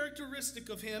defining characteristic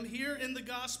of him here in the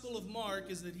Gospel of Mark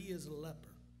is that he is a leper.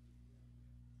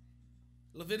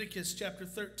 Leviticus chapter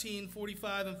 13,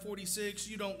 45 and 46.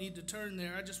 You don't need to turn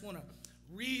there. I just want to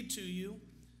read to you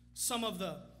some of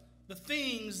the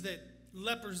things that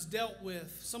lepers dealt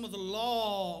with, some of the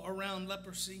law around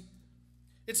leprosy.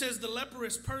 It says, the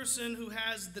leprous person who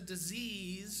has the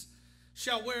disease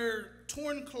shall wear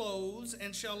torn clothes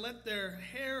and shall let their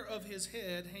hair of his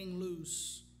head hang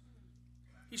loose.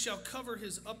 He shall cover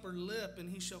his upper lip, and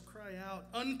he shall cry out,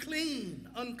 unclean,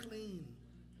 unclean.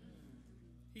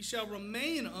 He shall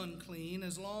remain unclean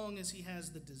as long as he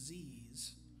has the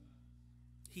disease.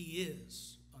 He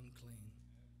is unclean.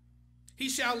 He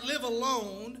shall live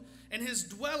alone, and his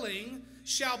dwelling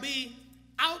shall be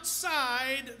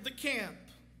outside the camp,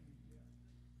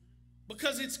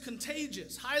 because it's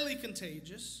contagious, highly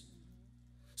contagious.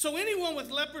 So anyone with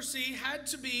leprosy had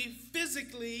to be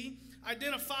physically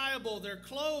identifiable. Their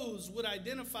clothes would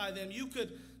identify them. You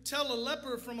could tell a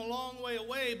leper from a long way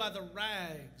away by the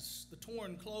rags, the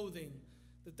torn clothing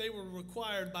that they were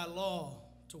required by law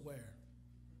to wear.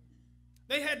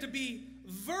 They had to be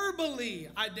verbally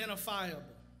identifiable.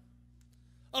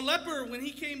 A leper, when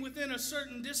he came within a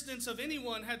certain distance of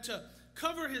anyone, had to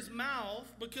cover his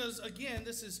mouth because, again,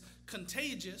 this is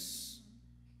contagious,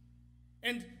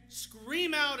 and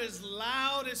scream out as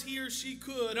loud as he or she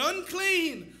could,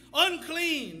 unclean,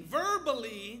 unclean,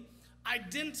 verbally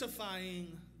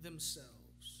identifying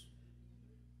themselves.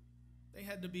 They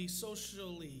had to be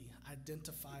socially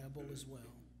identifiable as well.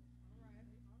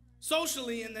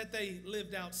 Socially, in that they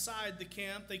lived outside the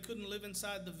camp. They couldn't live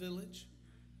inside the village.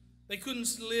 They couldn't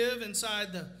live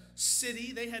inside the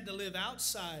city. They had to live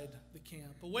outside the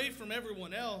camp, away from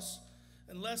everyone else,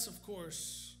 unless, of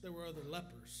course, there were other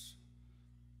lepers.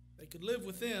 They could live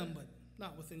with them, but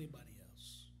not with anybody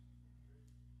else.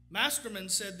 Masterman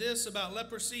said this about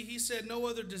leprosy. He said, no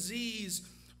other disease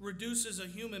reduces a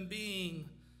human being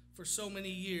for so many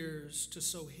years to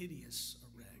so hideous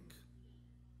a wreck.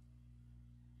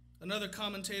 Another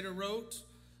commentator wrote,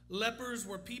 lepers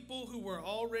were people who were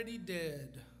already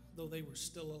dead, though they were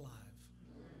still alive.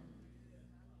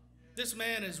 This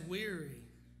man is weary.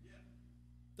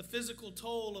 The physical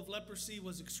toll of leprosy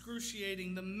was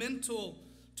excruciating. The mental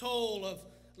toll of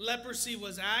leprosy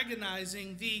was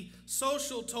agonizing. The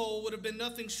social toll would have been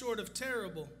nothing short of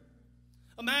terrible.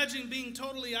 Imagine being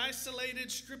totally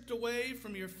isolated, stripped away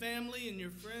from your family and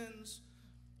your friends,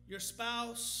 your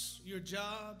spouse, your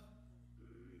job.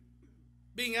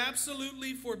 Being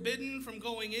absolutely forbidden from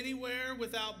going anywhere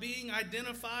without being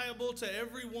identifiable to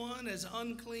everyone as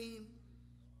unclean.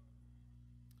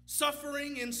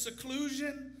 Suffering in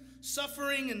seclusion,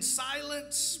 suffering in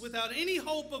silence without any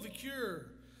hope of a cure,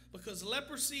 because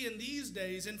leprosy in these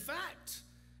days, in fact,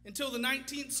 until the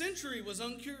 19th century, was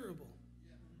incurable.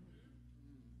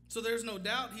 So there's no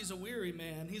doubt he's a weary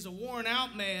man. He's a worn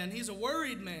out man. He's a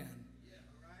worried man.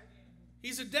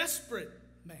 He's a desperate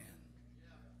man.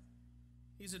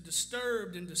 He's a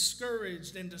disturbed and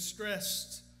discouraged and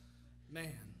distressed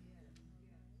man.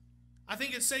 I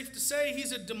think it's safe to say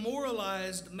he's a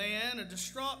demoralized man, a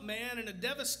distraught man, and a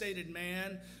devastated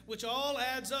man, which all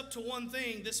adds up to one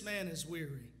thing: this man is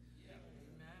weary.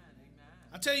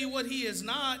 I tell you what he is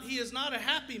not. He is not a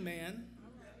happy man.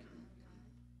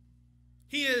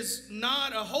 He is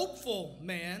not a hopeful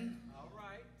man.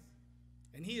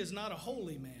 And he is not a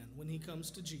holy man when he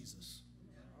comes to Jesus.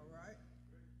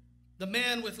 The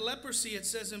man with leprosy, it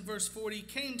says in verse 40,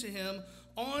 came to him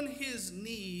on his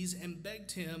knees and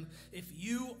begged him, if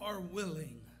you are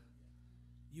willing,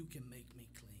 you can make me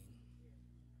clean.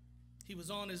 He was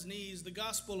on his knees. The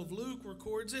Gospel of Luke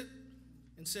records it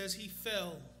and says he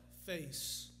fell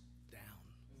face down.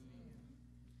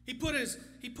 He put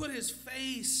his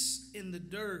face in the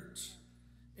dirt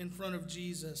in front of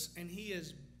Jesus, and he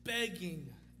is begging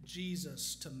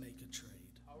Jesus to make a trade.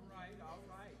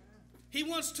 He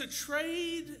wants to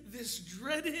trade this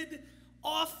dreaded,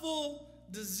 awful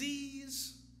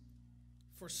disease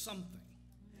for something.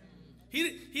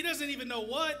 He doesn't even know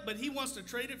what, but he wants to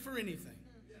trade it for anything.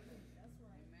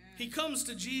 He comes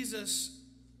to Jesus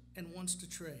and wants to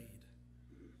trade.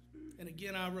 And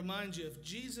again, I remind you, if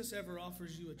Jesus ever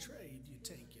offers you a trade, you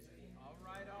take it. All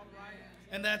right.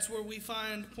 And that's where we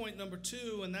find point number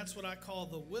 2, and that's what I call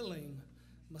the willing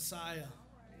Messiah.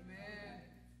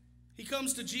 He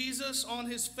comes to Jesus on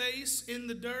his face in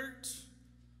the dirt,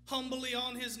 humbly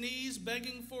on his knees,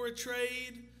 begging for a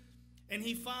trade, and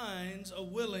he finds a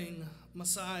willing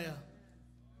Messiah.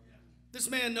 This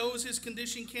man knows his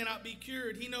condition cannot be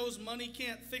cured. He knows money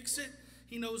can't fix it.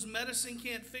 He knows medicine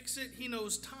can't fix it. He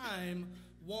knows time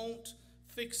won't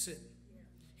fix it.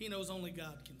 He knows only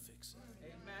God can fix it.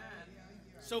 Amen.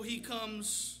 So he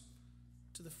comes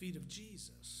to the feet of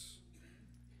Jesus.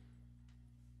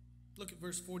 Look at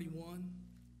verse 41.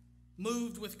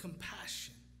 Moved with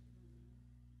compassion.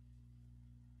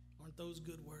 Aren't those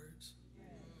good words?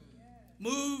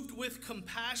 Moved with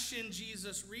compassion,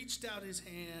 Jesus reached out his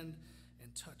hand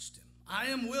and touched him. I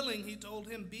am willing, he told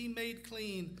him, be made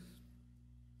clean.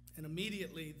 And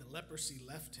immediately the leprosy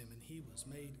left him and he was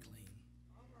made clean.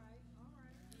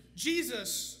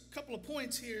 Jesus, a couple of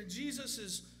points here. Jesus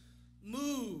is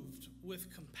moved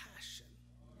with compassion.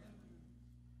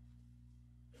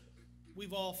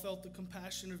 We've all felt the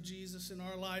compassion of Jesus in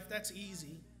our life. That's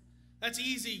easy. That's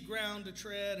easy ground to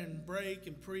tread and break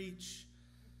and preach.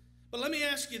 But let me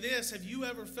ask you this. Have you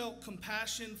ever felt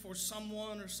compassion for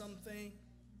someone or something?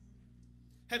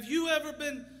 Have you ever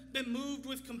been moved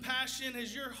with compassion?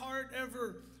 Has your heart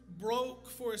ever broke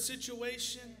for a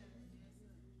situation?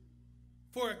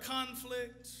 For a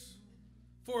conflict?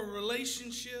 For a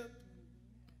relationship?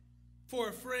 For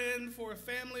a friend? For a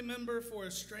family member? For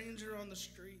a stranger on the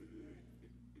street?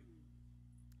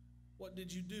 What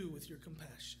did you do with your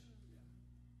compassion?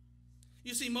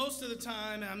 You see, most of the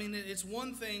time, I mean, it's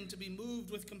one thing to be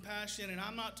moved with compassion, and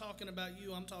I'm not talking about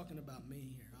you, I'm talking about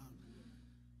me here.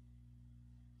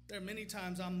 There are many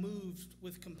times I'm moved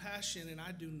with compassion and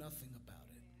I do nothing about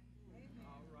it.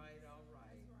 All right.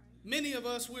 Many of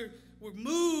us, we're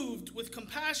moved with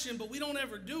compassion, but we don't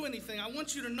ever do anything. I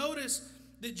want you to notice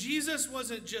that Jesus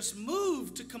wasn't just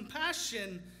moved to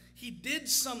compassion, he did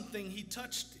something, he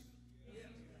touched him.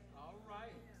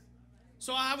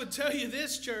 So I would tell you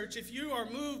this, church, if you are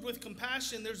moved with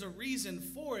compassion, there's a reason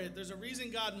for it. There's a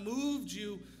reason God moved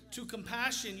you to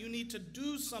compassion. You need to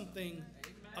do something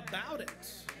about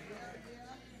it.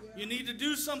 You need to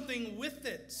do something with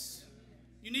it.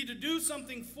 You need to do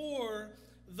something for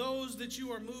those that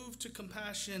you are moved to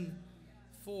compassion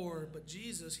for. But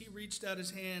Jesus, he reached out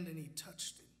his hand and he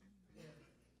touched him.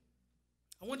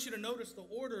 I want you to notice the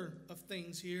order of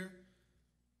things here.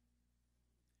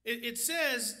 It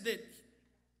says that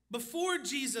before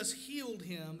Jesus healed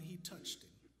him, he touched him.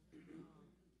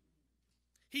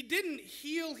 He didn't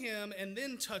heal him and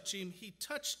then touch him. He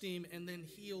touched him and then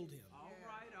healed him. All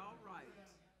right.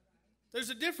 There's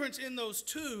a difference in those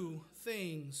two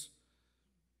things.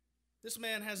 This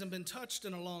man hasn't been touched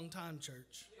in a long time,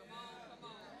 church.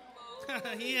 Come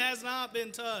on. He has not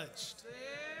been touched.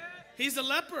 He's a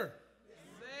leper.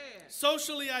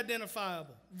 Socially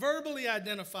identifiable. Verbally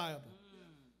identifiable.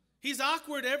 He's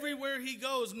awkward everywhere he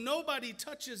goes. Nobody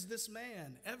touches this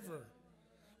man, ever.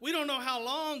 We don't know how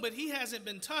long, but he hasn't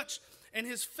been touched. And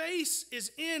his face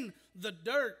is in the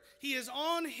dirt. He is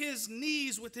on his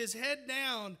knees with his head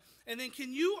down. And then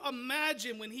can you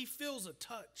imagine when he feels a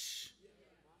touch?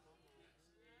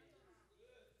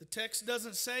 The text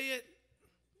doesn't say it,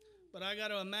 but I got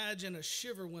to imagine a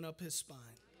shiver went up his spine.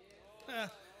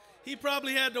 He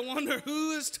probably had to wonder,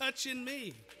 who is touching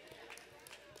me?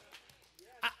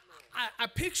 I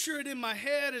picture it in my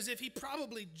head as if he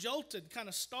probably jolted, kind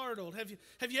of startled.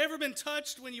 Have you ever been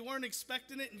touched when you weren't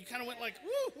expecting it and you kind of went like,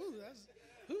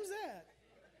 who's that?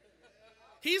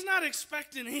 He's not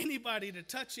expecting anybody to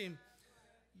touch him,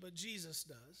 but Jesus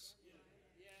does.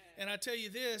 And I tell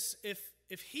you this,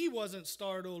 if he wasn't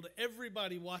startled,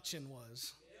 everybody watching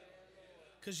was.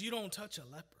 Because you don't touch a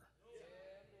leper.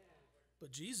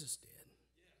 But Jesus did.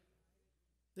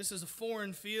 This is a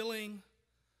foreign feeling,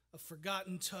 a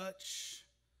forgotten touch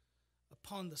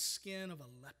upon the skin of a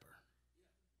leper.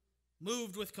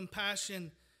 Moved with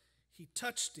compassion, he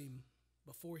touched him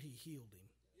before he healed him.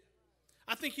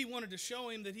 I think he wanted to show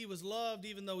him that he was loved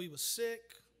even though he was sick.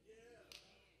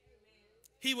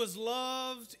 He was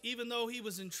loved even though he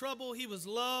was in trouble. He was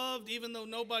loved even though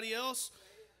nobody else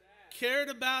cared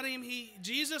about him.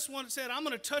 Jesus said, I'm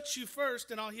going to touch you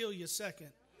first and I'll heal you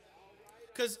second.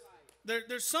 Because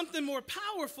there's something more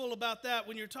powerful about that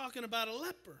when you're talking about a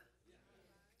leper.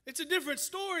 It's a different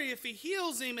story if he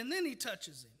heals him and then he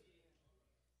touches him.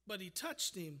 But he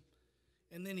touched him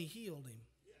and then he healed him.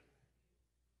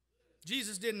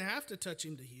 Jesus didn't have to touch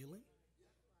him to heal him.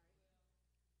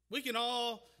 We can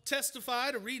all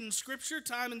testify to reading scripture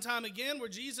time and time again where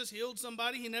Jesus healed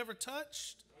somebody he never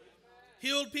touched,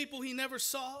 healed people he never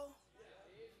saw,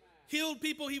 healed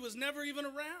people he was never even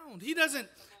around. He doesn't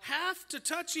have to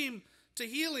touch him to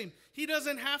heal him. He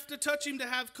doesn't have to touch him to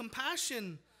have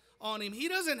compassion on him. He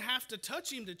doesn't have to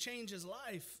touch him to change his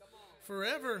life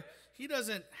forever. He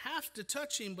doesn't have to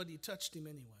touch him, but he touched him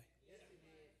anyway.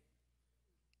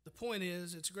 The point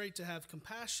is, it's great to have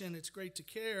compassion, it's great to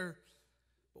care,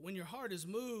 but when your heart is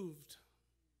moved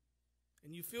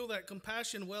and you feel that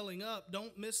compassion welling up,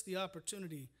 don't miss the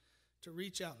opportunity to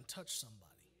reach out and touch somebody.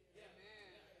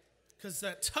 Because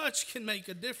that touch can make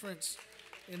a difference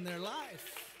in their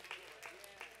life.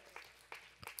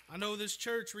 I know this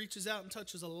church reaches out and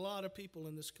touches a lot of people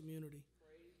in this community.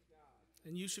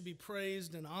 And you should be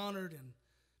praised and honored and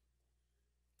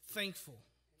thankful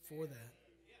for that.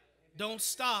 Don't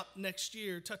stop next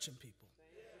year touching people.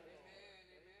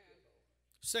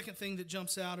 Second thing that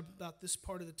jumps out about this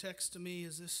part of the text to me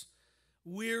is this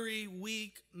weary,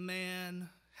 weak man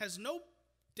has no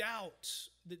doubt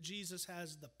that Jesus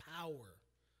has the power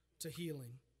to heal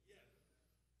him.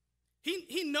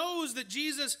 He knows that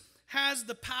Jesus has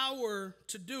the power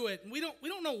to do it. And we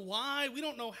don't know why. We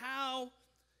don't know how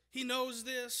he knows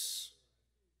this.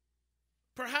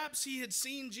 Perhaps he had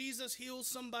seen Jesus heal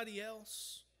somebody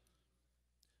else.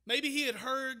 Maybe he had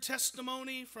heard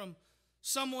testimony from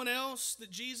someone else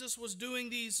that Jesus was doing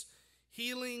these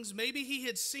healings. Maybe he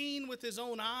had seen with his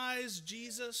own eyes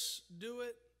Jesus do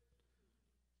it.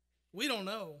 We don't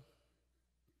know.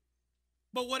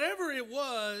 But whatever it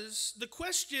was, the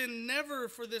question never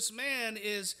for this man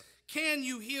is, can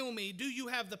you heal me? Do you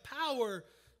have the power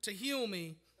to heal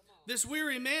me? This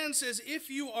weary man says, if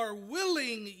you are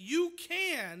willing, you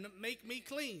can make me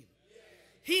clean.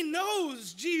 He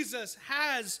knows Jesus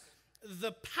has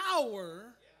the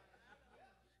power.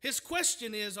 His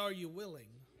question is, are you willing?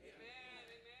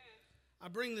 I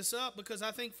bring this up because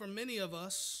I think for many of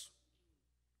us,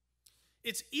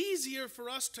 it's easier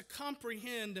for us to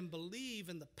comprehend and believe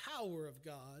in the power of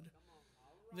God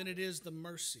than it is the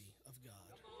mercy of God.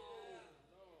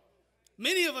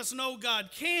 Many of us know God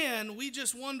can, we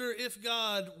just wonder if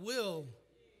God will.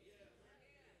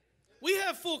 We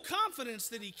have full confidence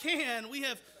that he can. We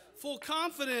have full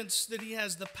confidence that he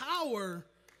has the power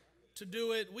to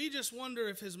do it. We just wonder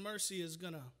if his mercy is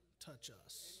going to touch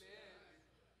us.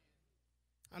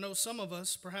 I know some of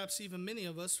us, perhaps even many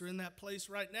of us, are in that place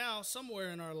right now,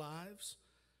 somewhere in our lives.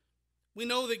 We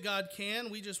know that God can.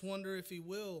 We just wonder if he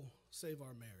will save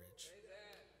our marriage.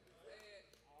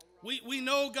 We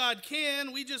know God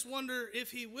can. We just wonder if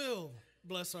he will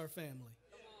bless our family.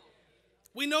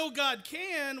 We know God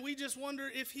can. We just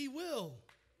wonder if he will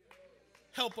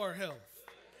help our health.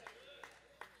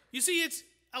 You see, it's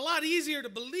a lot easier to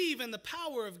believe in the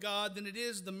power of God than it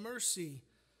is the mercy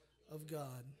of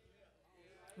God.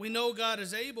 We know God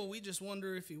is able, we just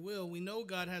wonder if he will. We know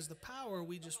God has the power,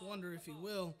 we just wonder if he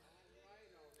will.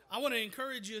 I want to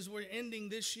encourage you as we're ending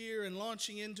this year and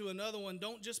launching into another one,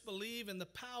 don't just believe in the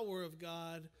power of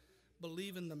God,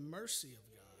 believe in the mercy of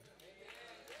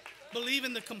God. Believe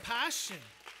in the compassion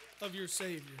of your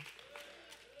Savior.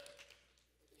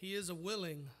 He is a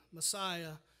willing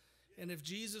Messiah, and if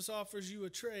Jesus offers you a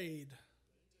trade,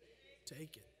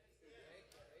 take it.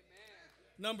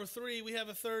 Number 3, we have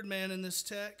a third man in this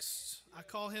text. I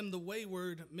call him the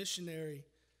wayward missionary.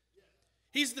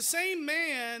 He's the same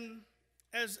man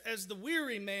as the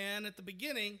weary man at the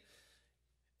beginning,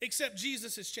 except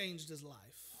Jesus has changed his life.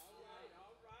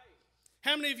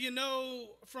 How many of you know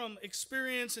from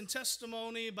experience and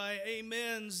testimony by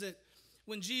amens that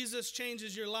when Jesus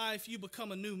changes your life, you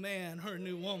become a new man or a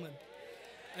new woman?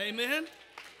 Amen?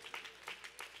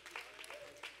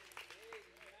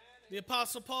 The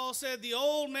Apostle Paul said, the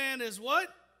old man is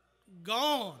what?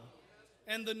 Gone.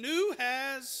 And the new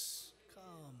has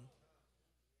come.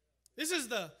 This is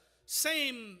the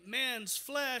same man's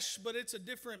flesh, but it's a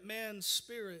different man's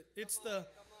spirit. It's the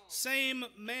same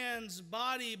man's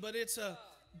body, but it's a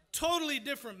totally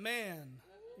different man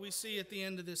we see at the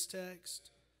end of this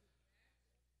text.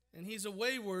 And he's a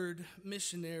wayward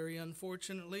missionary,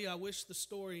 unfortunately. I wish the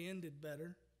story ended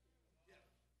better.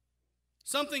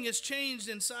 Something has changed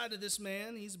inside of this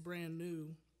man. He's brand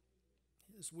new.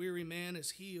 This weary man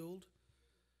is healed.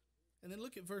 And then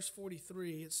look at verse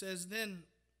 43. It says, then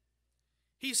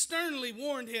he sternly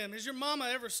warned him. Has your mama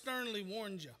ever sternly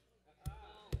warned you?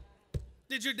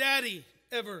 Did your daddy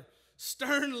ever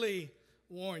sternly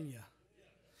warn you?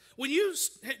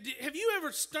 Have you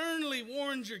ever sternly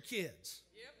warned your kids?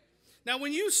 Yep. Now,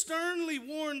 when you sternly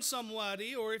warn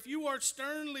somebody, or if you are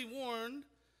sternly warned,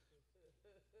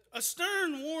 a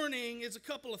stern warning is a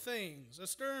couple of things. A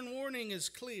stern warning is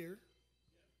clear.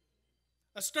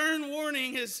 A stern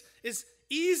warning is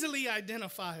easily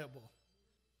identifiable.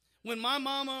 When my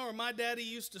mama or my daddy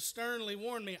used to sternly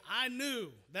warn me, I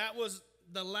knew that was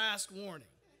the last warning.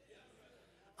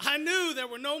 I knew there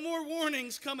were no more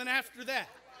warnings coming after that.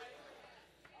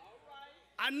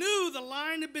 I knew the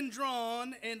line had been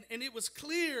drawn, and it was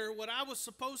clear what I was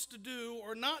supposed to do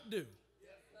or not do.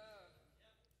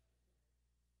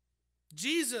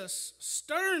 Jesus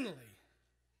sternly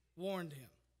warned him.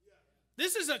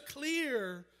 This is a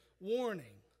clear warning.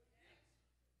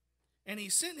 And he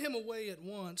sent him away at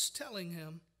once, telling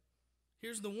him,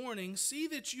 here's the warning, see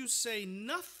that you say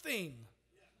nothing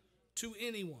to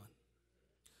anyone,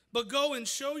 but go and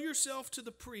show yourself to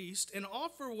the priest and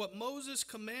offer what Moses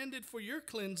commanded for your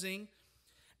cleansing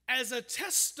as a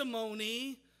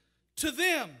testimony to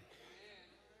them.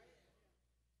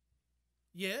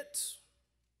 Yet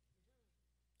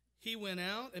he went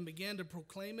out and began to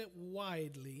proclaim it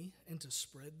widely and to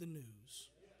spread the news.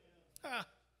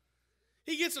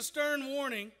 He gets a stern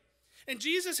warning. And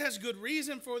Jesus has good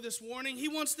reason for this warning. He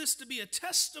wants this to be a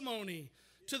testimony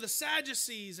to the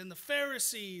Sadducees and the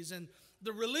Pharisees and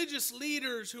the religious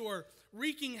leaders who are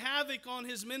wreaking havoc on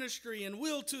his ministry and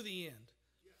will to the end.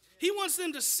 He wants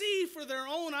them to see for their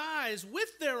own eyes,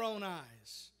 with their own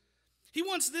eyes. He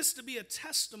wants this to be a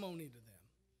testimony to them.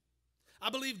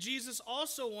 I believe Jesus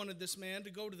also wanted this man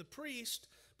to go to the priest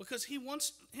because he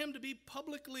wants him to be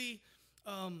publicly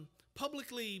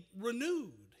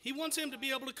renewed. He wants him to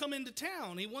be able to come into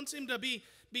town. He wants him to be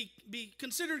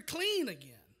considered clean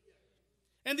again.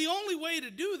 And the only way to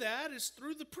do that is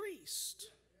through the priest.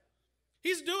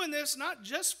 He's doing this not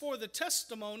just for the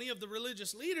testimony of the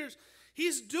religious leaders.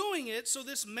 He's doing it so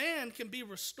this man can be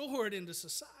restored into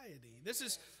society. This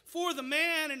is for the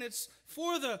man and it's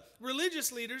for the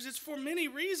religious leaders. It's for many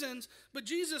reasons. But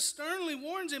Jesus sternly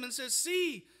warns him and says,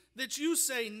 see that you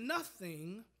say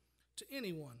nothing to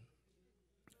anyone.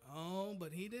 Oh,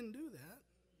 but he didn't do that.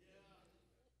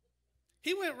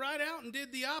 He went right out and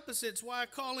did the opposite. It's why I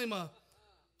call him a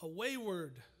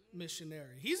wayward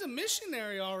missionary. He's a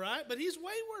missionary, all right, but he's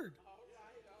wayward.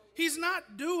 He's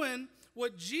not doing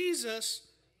what Jesus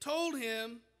told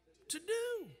him to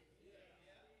do.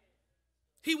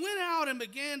 He went out and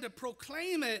began to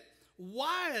proclaim it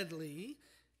widely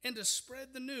and to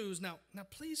spread the news. Now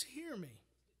please hear me.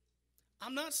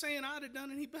 I'm not saying I'd have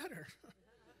done any better.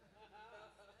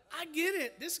 I get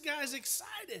it. This guy's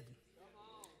excited.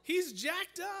 He's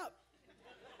jacked up.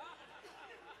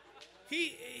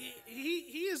 He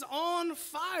is on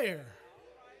fire.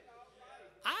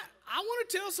 I want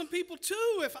to tell some people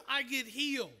too, if I get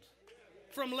healed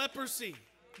from leprosy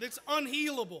that's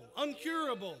unhealable,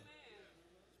 uncurable.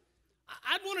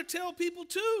 I'd want to tell people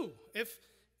too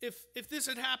if this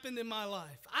had happened in my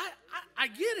life. I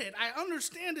get it. I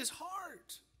understand his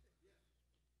heart.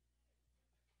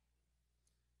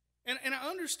 And I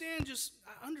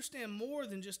understand more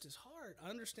than just his heart. I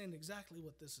understand exactly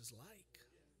what this is like.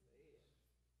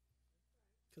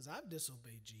 Because I've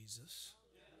disobeyed Jesus.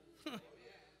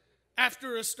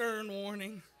 After a stern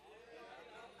warning.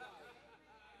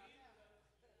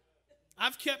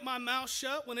 I've kept my mouth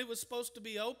shut when it was supposed to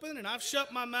be open, and I've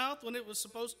shut my mouth when it was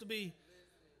supposed to be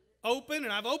open,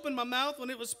 and I've opened my mouth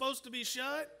when it was supposed to be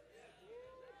shut.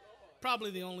 Probably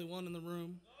the only one in the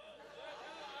room.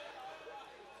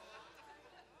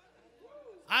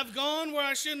 I've gone where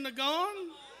I shouldn't have gone.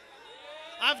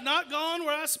 I've not gone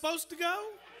where I was supposed to go.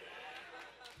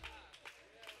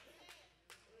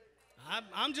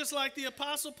 I'm just like the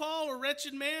Apostle Paul, a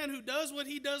wretched man who does what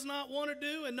he does not want to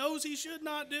do and knows he should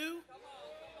not do,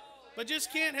 but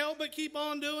just can't help but keep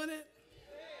on doing it.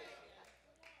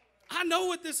 I know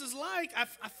what this is like. I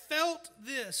felt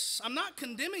this. I'm not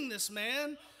condemning this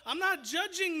man. I'm not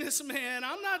judging this man.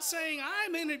 I'm not saying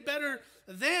I'm any better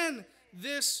than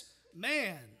this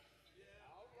man.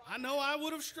 I know I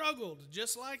would have struggled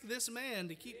just like this man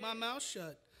to keep my mouth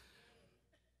shut.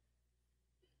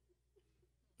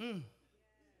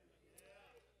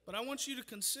 But I want you to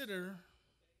consider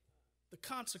the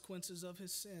consequences of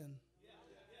his sin.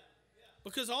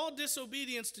 Because all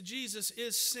disobedience to Jesus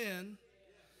is sin.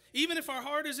 Even if our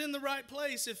heart is in the right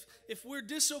place, if we're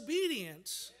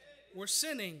disobedient, we're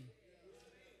sinning.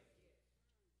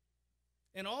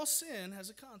 And all sin has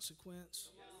a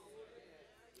consequence.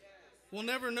 We'll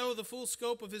never know the full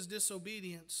scope of his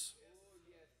disobedience.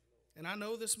 And I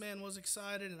know this man was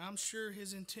excited, and I'm sure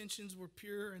his intentions were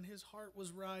pure and his heart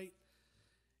was right,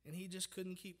 and he just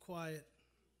couldn't keep quiet.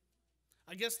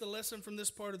 I guess the lesson from this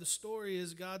part of the story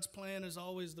is God's plan is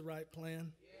always the right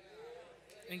plan.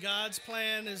 And God's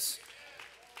plan is,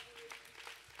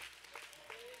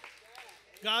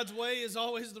 God's way is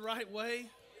always the right way.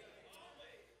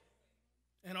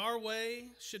 And our way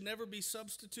should never be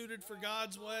substituted for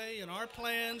God's way, and our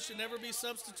plan should never be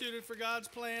substituted for God's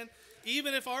plan.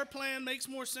 Even if our plan makes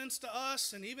more sense to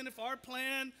us, and even if our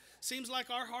plan seems like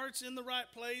our heart's in the right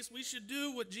place, we should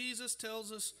do what Jesus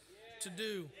tells us to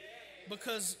do.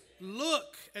 Because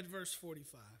look at verse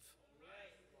 45.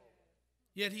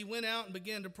 Yet he went out and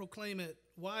began to proclaim it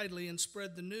widely and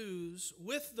spread the news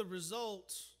with the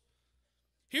results.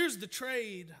 Here's the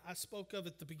trade I spoke of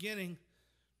at the beginning.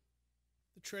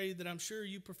 The trade that I'm sure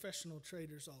you professional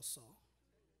traders all saw.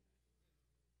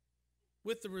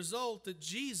 With the result that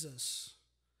Jesus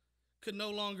could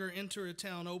no longer enter a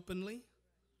town openly,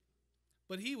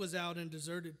 but he was out in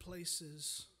deserted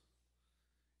places,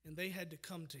 and they had to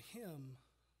come to him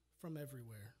from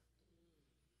everywhere.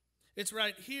 It's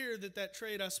right here that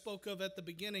trade I spoke of at the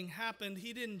beginning happened.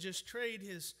 He didn't just trade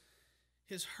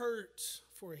his hurt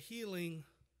for a healing.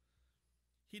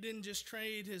 He didn't just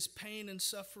trade his pain and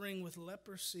suffering with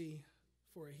leprosy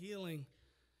for a healing.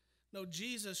 No,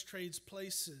 Jesus trades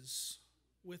places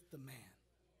with the man.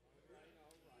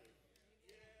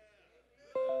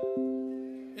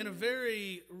 In a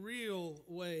very real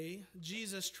way,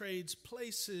 Jesus trades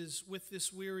places with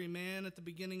this weary man at the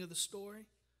beginning of the story.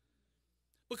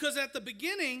 Because at the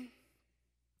beginning,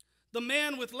 the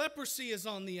man with leprosy is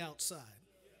on the outside.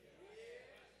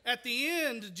 At the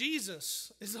end,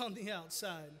 Jesus is on the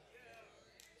outside.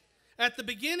 At the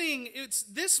beginning, it's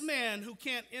this man who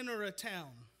can't enter a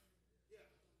town.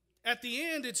 At the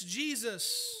end, it's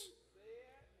Jesus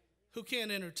who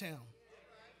can't enter town.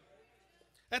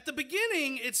 At the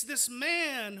beginning, it's this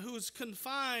man who's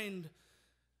confined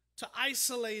to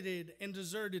isolated and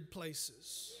deserted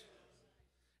places.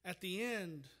 At the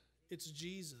end, it's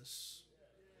Jesus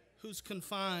who's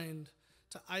confined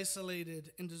to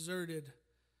isolated and deserted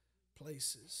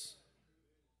places.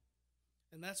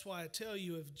 And that's why I tell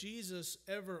you, if Jesus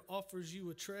ever offers you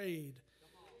a trade,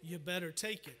 you better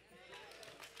take it.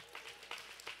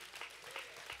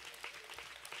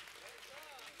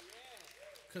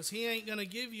 Because he ain't going to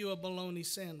give you a bologna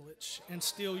sandwich and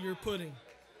steal your pudding.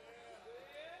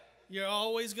 You're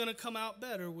always going to come out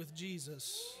better with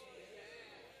Jesus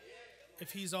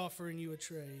if he's offering you a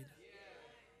trade.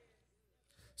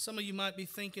 Some of you might be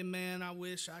thinking, man, I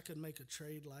wish I could make a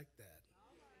trade like that.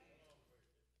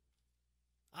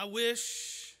 I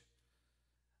wish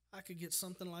I could get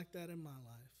something like that in my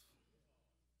life.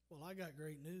 Well, I got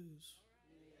great news.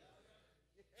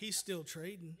 He's still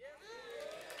trading.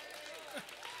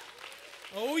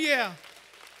 Oh, yeah.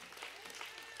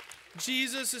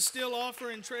 Jesus is still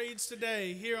offering trades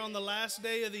today. Here on the last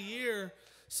day of the year,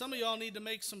 some of y'all need to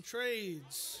make some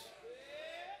trades.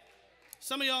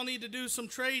 Some of y'all need to do some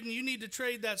trading. You need to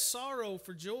trade that sorrow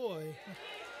for joy.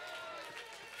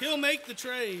 He'll make the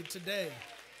trade today.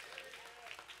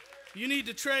 You need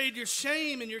to trade your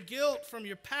shame and your guilt from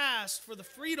your past for the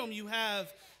freedom you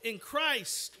have in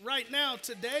Christ right now,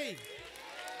 today.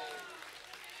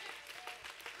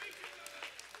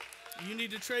 You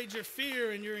need to trade your fear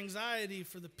and your anxiety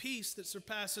for the peace that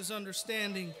surpasses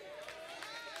understanding.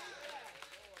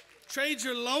 Trade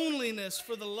your loneliness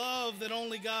for the love that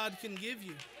only God can give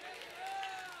you.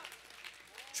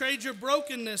 Trade your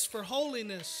brokenness for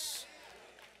holiness.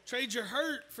 Trade your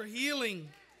hurt for healing.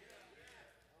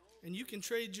 And you can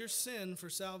trade your sin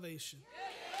for salvation.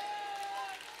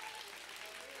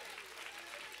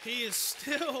 He is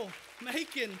still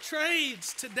making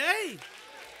trades today.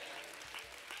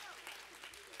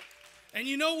 And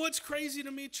you know what's crazy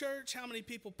to me, church? How many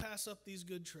people pass up these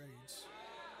good trades?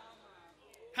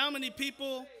 How many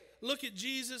people look at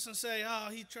Jesus and say, oh,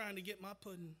 he's trying to get my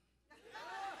pudding.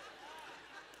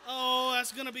 Oh,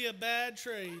 that's going to be a bad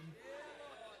trade.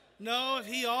 No, if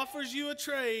he offers you a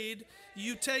trade,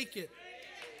 you take it.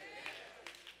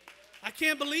 I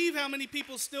can't believe how many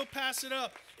people still pass it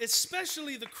up,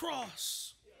 especially the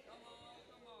cross.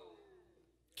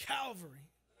 Calvary.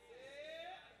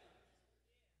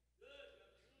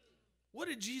 What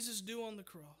did Jesus do on the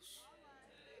cross?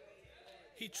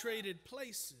 He traded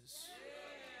places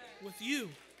with you.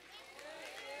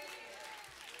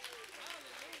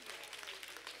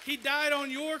 He died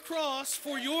on your cross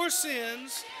for your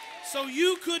sins so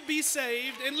you could be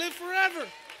saved and live forever.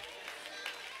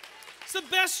 It's the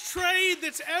best trade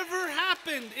that's ever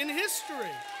happened in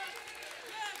history.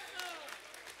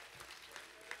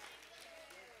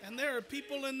 And there are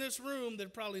people in this room that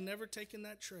have probably never taken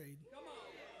that trade.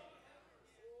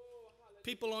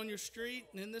 People on your street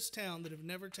and in this town that have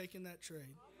never taken that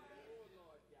trade.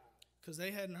 Because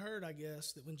they hadn't heard, I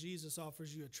guess, that when Jesus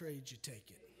offers you a trade, you take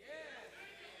it.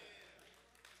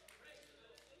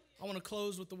 I want to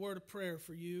close with the word of prayer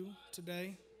for you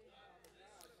today.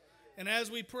 And as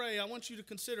we pray, I want you to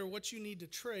consider what you need to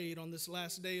trade on this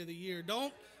last day of the year.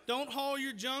 Don't haul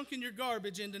your junk and your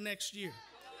garbage into next year.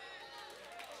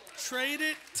 Trade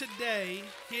it today,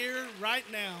 here, right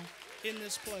now, in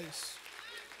this place.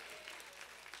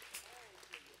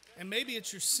 And maybe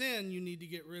it's your sin you need to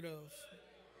get rid of.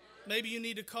 Maybe you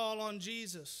need to call on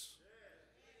Jesus.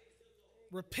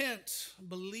 Repent,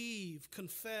 believe,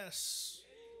 confess.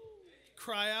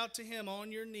 Cry out to him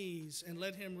on your knees and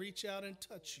let him reach out and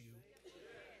touch you.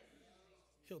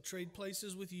 He'll trade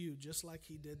places with you just like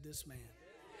he did this man.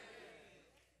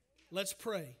 Let's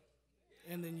pray,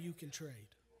 and then you can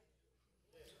trade.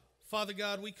 Father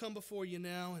God, we come before you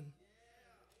now, and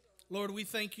Lord, we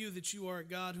thank you that you are a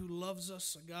God who loves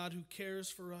us, a God who cares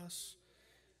for us,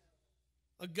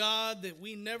 a God that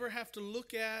we never have to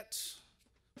look at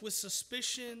with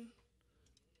suspicion,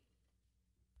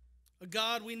 a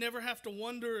God we never have to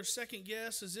wonder or second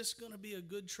guess, is this going to be a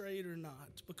good trade or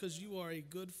not? Because you are a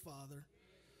good Father.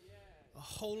 a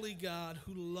holy God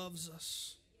who loves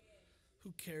us,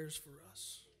 who cares for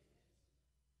us.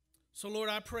 So, Lord,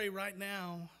 I pray right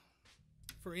now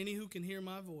for any who can hear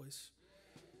my voice.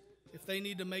 If they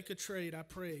need to make a trade, I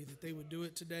pray that they would do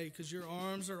it today because your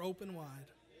arms are open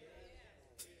wide.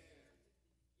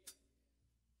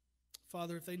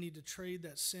 Father, if they need to trade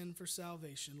that sin for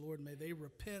salvation, Lord, may they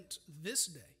repent this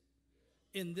day,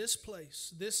 in this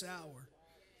place, this hour,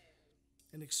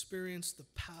 and experience the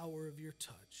power of your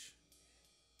touch.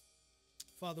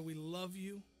 Father, we love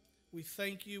you. We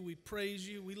thank you. We praise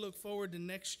you. We look forward to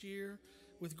next year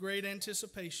with great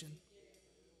anticipation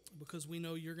because we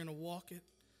know you're going to walk it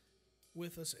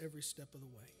with us every step of the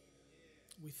way.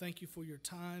 We thank you for your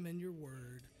time and your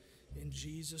word. In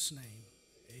Jesus' name,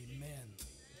 amen.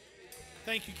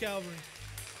 Thank you, Calvary.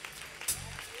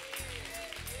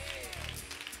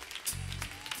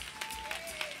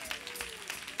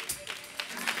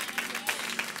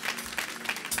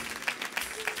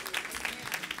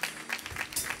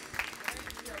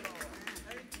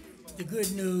 The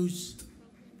good news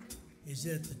is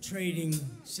that the trading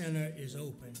center is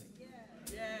open.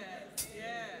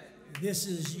 This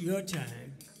is your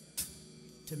time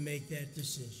to make that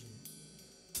decision.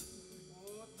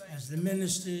 As the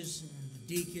ministers and the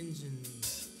deacons and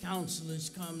the counselors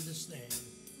come to stand,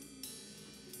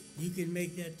 you can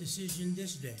make that decision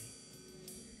this day.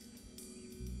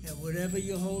 That whatever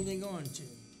you're holding on to,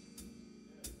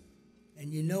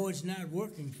 and you know it's not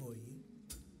working for you,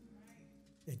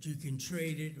 that you can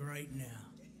trade it right now.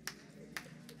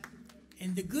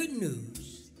 And the good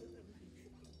news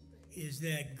is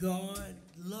that God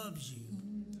loves you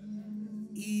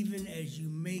even as you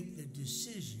make the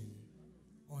decision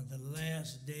on the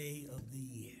last day of the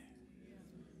year.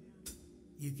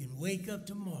 You can wake up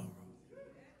tomorrow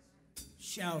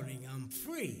shouting, I'm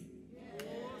free.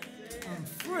 I'm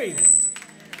free.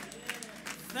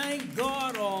 Thank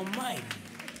God Almighty,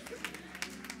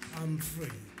 I'm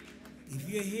free. If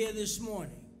you're here this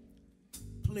morning,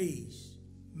 please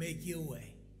make your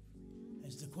way.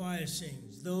 As the choir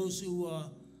sings, those who are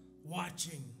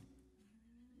watching,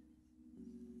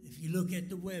 if you look at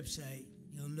the website,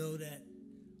 you'll know that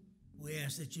we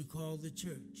ask that you call the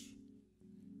church.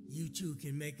 You too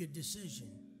can make a decision,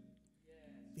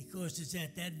 because it's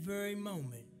at that very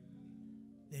moment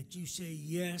that you say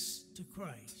yes to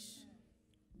Christ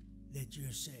that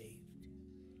you're saved.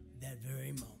 That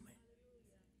very moment.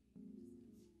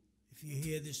 If you're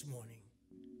here this morning,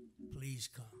 please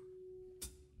come.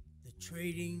 The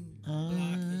trading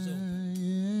block is open. I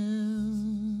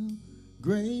am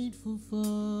grateful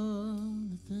for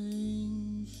the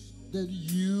things that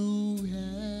you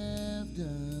have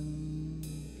done.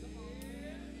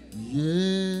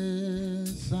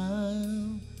 Yes,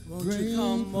 I'm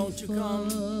grateful Won't you come?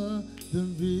 for the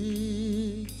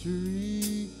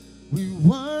victory we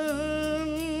won.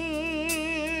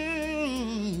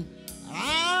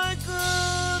 I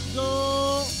could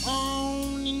go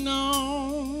on and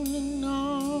on and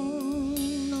on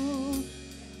and on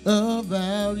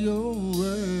about your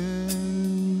word,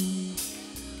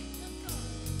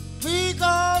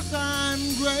 because I'm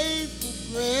grateful,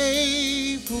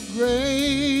 grateful,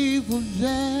 grateful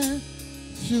that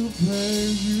to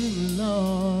praise you,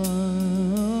 Lord.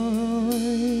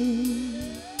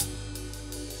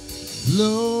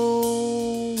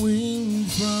 Flowing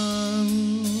from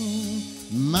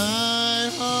my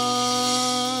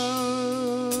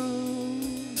heart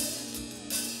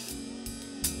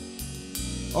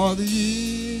are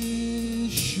the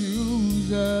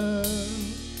issues of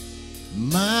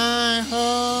my heart.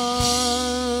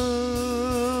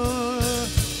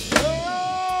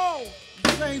 Oh,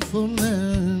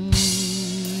 faithfulness.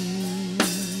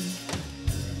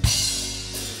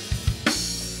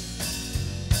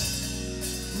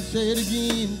 Say it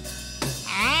again.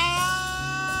 I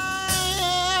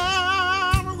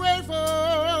am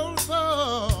grateful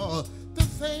for the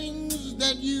things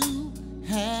that you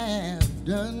have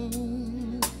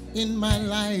done in my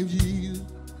life, Jesus.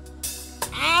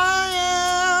 I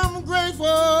am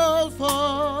grateful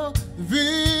for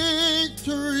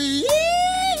victory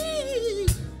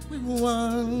we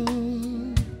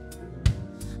won.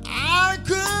 I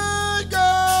could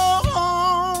go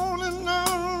on and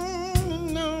on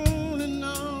and on and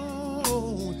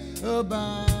on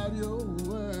about your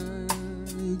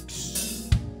works,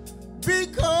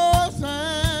 because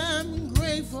I'm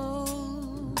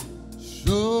grateful,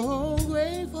 so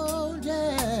grateful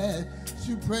that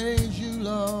to praise you,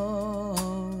 Lord.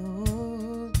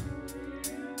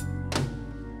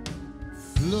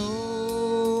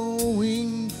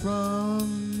 Flowing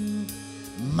from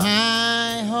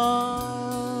my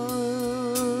heart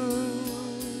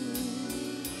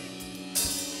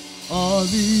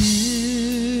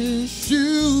issues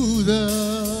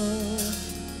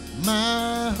of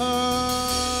my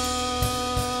heart.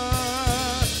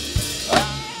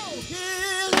 Oh,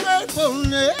 His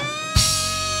gratefulness.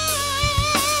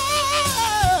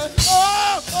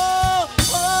 Oh, oh,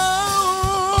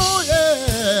 oh,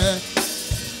 yeah.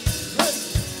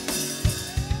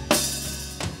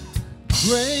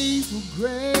 Grateful,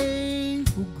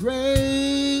 grateful,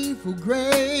 grateful,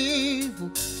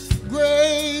 grateful,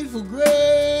 grateful,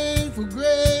 grateful,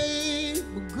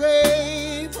 grateful,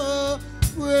 grateful,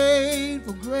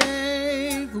 grateful,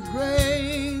 grateful,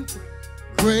 grateful,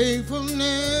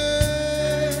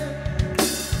 gratefulness.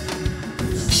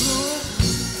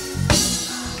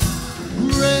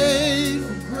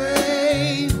 Grateful,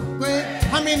 grateful, grateful.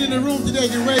 How many in the room today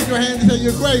can raise your hand and say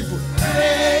you're grateful?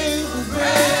 Grateful,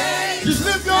 grateful. Just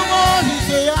lift your voice and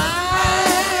say, I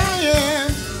am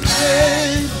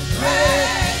grateful,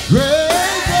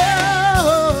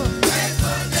 grateful.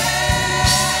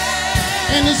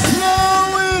 And it's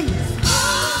flowing.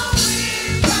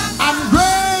 I'm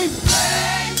grateful.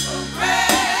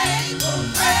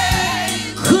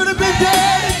 Could have been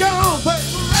dead and gone,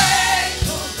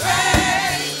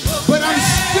 but I'm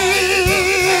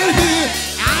still here.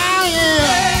 I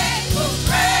am.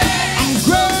 I'm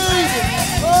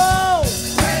grateful. Oh.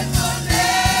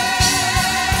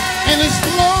 And it's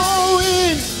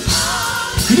flowing.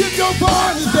 Lift your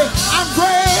voice and say, I'm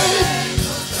grateful.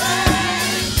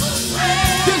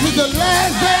 This is the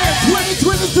last day of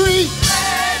 2023.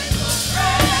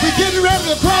 We're getting ready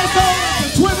to cross over to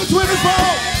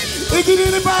 2024. Is it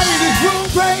anybody in this room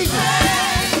grateful?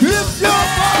 Lift your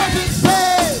voice and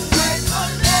say,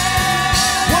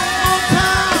 one more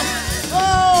time.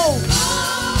 Oh,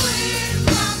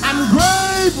 I'm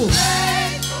grateful.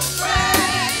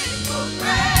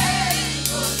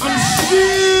 I'm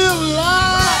still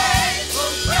alive.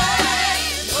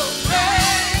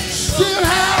 Still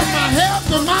have my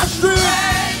health and my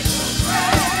strength.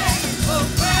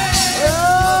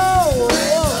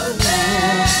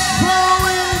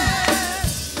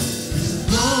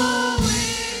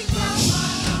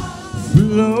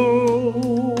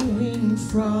 Flowing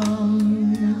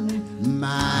from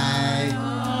my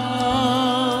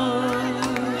heart.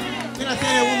 Can I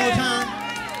say that one more time?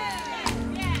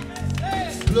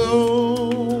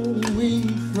 Flowing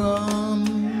from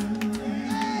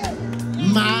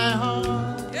my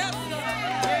heart.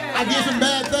 I did some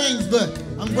bad things, but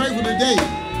I'm grateful today.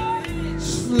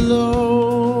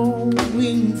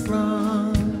 Flowing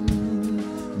from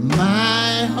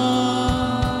my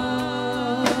heart.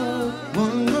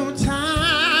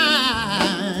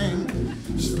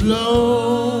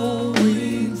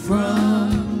 Flowing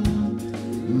from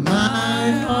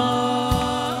my heart.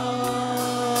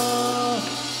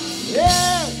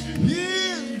 Yeah,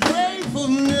 His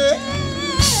gratefulness.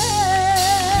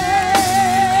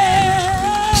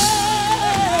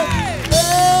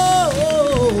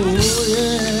 Oh,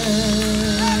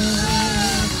 yeah.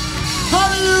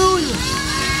 Hallelujah.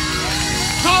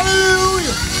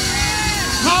 Hallelujah.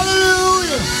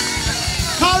 Hallelujah.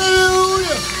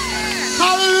 Hallelujah.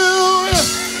 Hallelujah!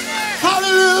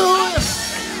 Hallelujah!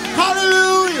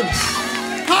 Hallelujah!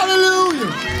 Hallelujah!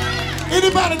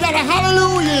 Anybody got a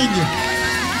hallelujah in you?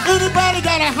 Anybody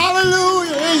got a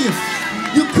hallelujah in you?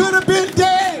 You could have been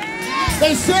dead.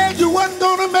 They said you wasn't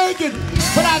gonna make it.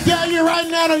 But I tell you right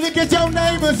now to look at your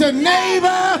neighbor and say,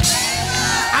 neighbor,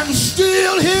 I'm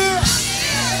still here.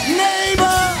 Neighbor,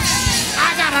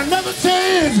 I got another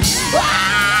chance.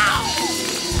 Wow!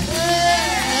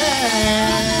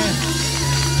 Yeah.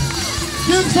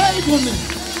 His faithfulness.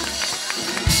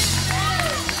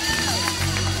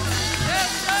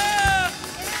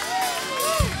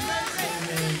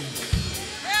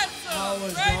 Power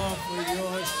is lawfully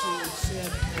yours to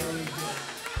accept or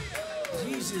reject.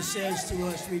 Jesus says to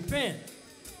us, repent,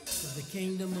 for the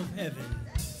kingdom of heaven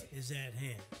is at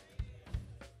hand.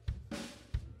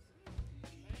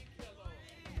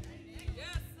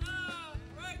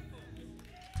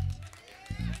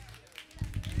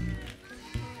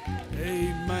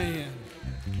 Amen.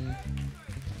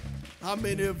 How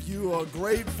many of you are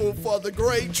grateful for the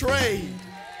great trade?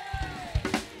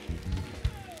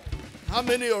 How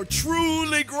many are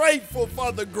truly grateful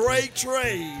for the great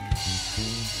trade?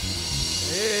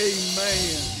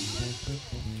 Amen.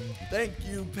 Thank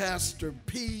you, Pastor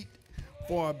Pete,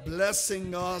 for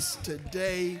blessing us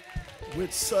today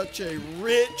with such a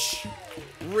rich,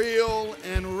 real,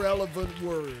 and relevant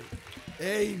word.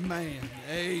 Amen.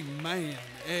 Amen.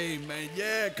 Amen.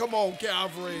 Yeah, come on,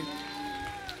 Calvary.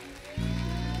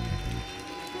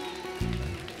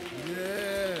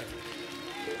 Yeah.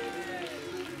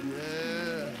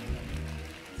 Yeah.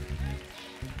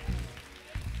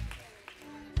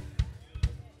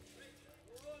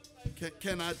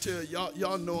 Can I tell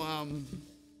y'all know I'm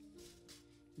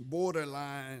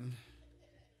borderline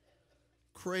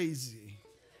crazy.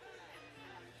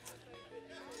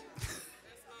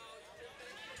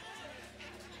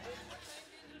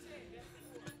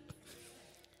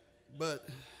 But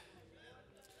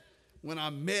when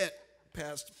I met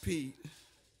Pastor Pete,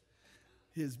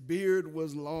 his beard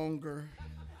was longer,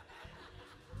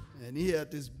 and he had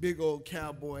this big old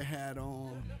cowboy hat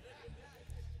on.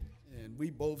 And we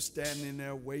both standing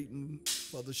there waiting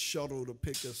for the shuttle to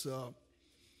pick us up.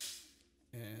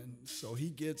 And so he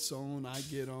gets on, I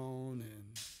get on, and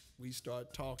we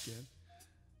start talking.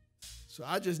 So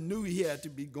I just knew he had to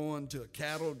be going to a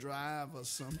cattle drive or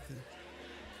something.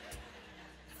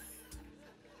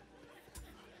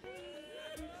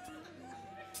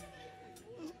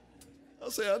 I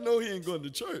say, I know he ain't going to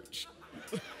church.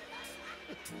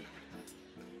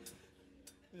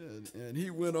 And he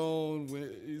went on,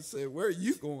 he said, where are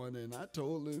you going? And I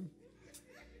told him,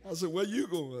 I said, where you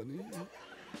going?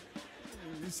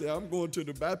 He said, I'm going to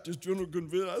the Baptist General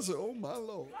Convention. I said, oh, my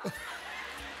Lord.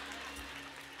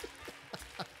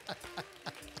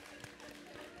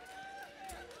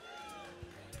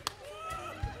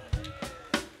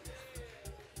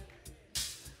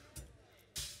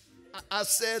 I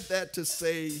said that to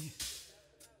say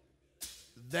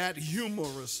that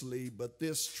humorously, but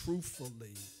this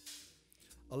truthfully.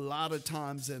 A lot of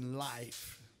times in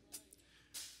life,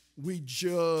 we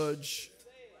judge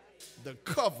the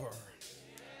cover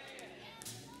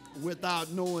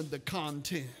without knowing the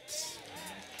contents.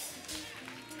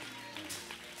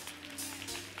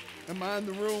 Am I in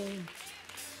the room?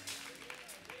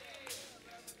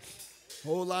 A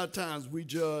whole lot of times we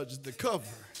judge the cover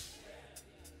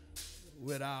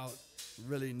without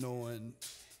really knowing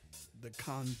the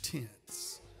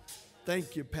contents.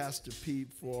 Thank you, Pastor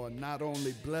Pete, for not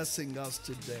only blessing us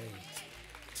today,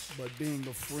 but being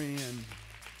a friend.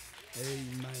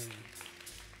 Amen.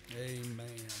 Amen.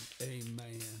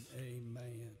 Amen.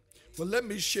 Amen. Well, let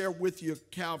me share with you,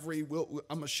 Calvary. I'm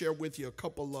going to share with you a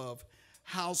couple of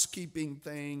housekeeping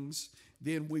things.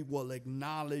 Then we will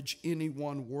acknowledge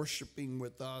anyone worshiping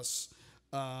with us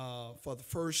for the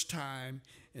first time.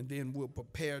 And then we'll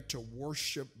prepare to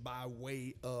worship by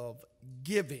way of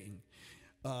giving.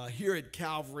 Here at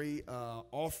Calvary,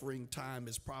 offering time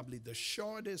is probably the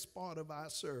shortest part of our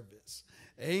service.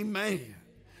 Amen.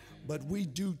 But we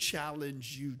do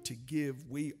challenge you to give.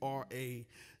 We are a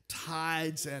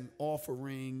tithes and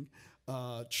offering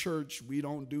church. We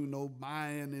don't do no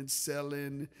buying and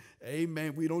selling.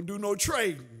 Amen. We don't do no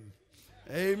trading.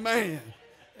 Amen.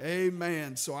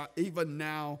 Amen. So even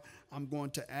now, I'm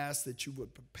going to ask that you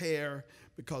would prepare,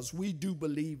 because we do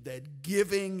believe that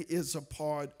giving is a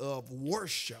part of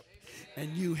worship, and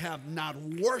you have not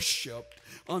worshiped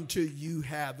until you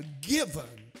have given.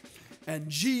 And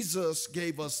Jesus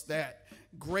gave us that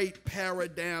great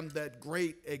paradigm, that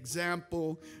great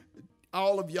example.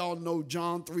 All of y'all know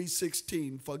John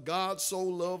 3:16. For God so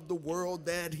loved the world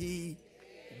that he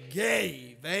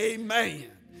gave. Amen.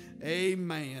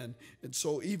 Amen. And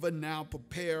so even now,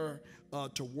 prepare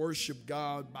to worship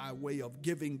God by way of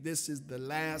giving. This is the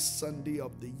last Sunday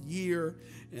of the year,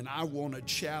 and I want to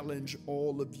challenge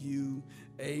all of you,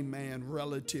 amen,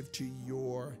 relative to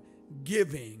your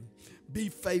giving. Be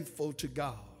faithful to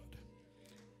God.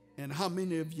 And how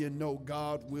many of you know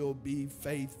God will be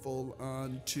faithful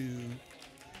unto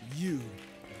you?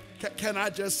 Can I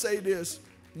just say this?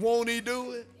 Won't he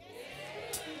do it?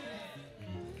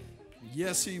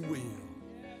 Yes, he will.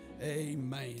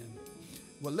 Amen.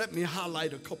 Well, let me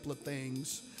highlight a couple of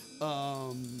things.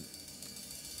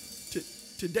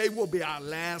 Today will be our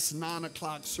last 9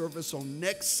 o'clock service. On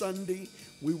next Sunday,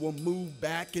 we will move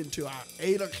back into our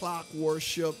 8 o'clock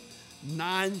worship,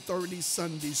 9:30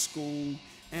 Sunday school,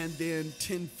 and then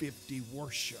 10:50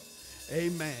 worship.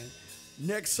 Amen.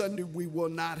 Next Sunday,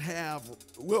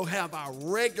 we'll have our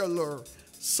regular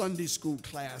Sunday school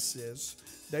classes.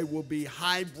 They will be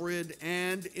hybrid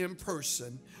and in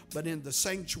person. But in the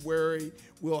sanctuary,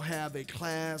 we'll have a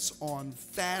class on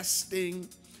fasting.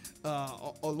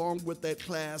 Along with that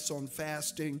class on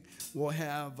fasting, we'll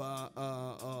have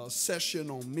a session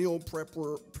on meal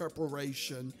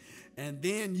preparation. And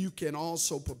then you can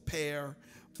also prepare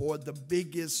for the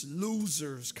Biggest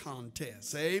Losers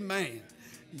contest. Amen.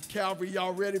 Calvary,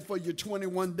 y'all ready for your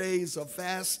 21 days of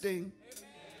fasting?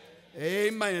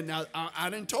 Amen. Now, I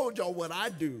done told y'all what I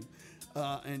do.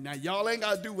 And now y'all ain't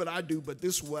got to do what I do, but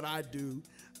this is what I do.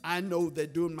 I know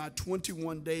that during my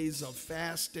 21 days of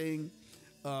fasting,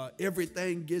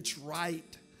 everything gets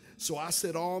right. So I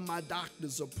set all my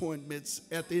doctor's appointments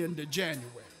at the end of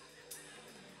January.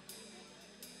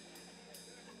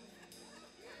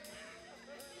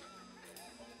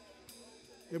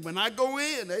 And when I go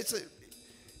in,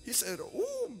 he said,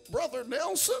 "Ooh, Brother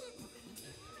Nelson,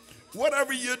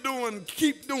 whatever you're doing,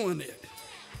 keep doing it."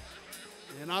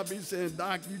 And I'll be saying,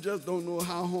 "Doc, you just don't know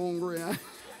how hungry I am."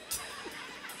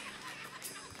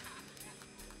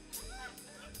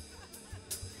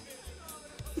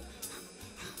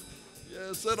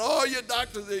 Yeah, said all your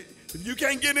doctors, if you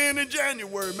can't get in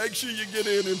January, make sure you get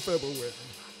in February.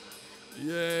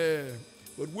 Yeah.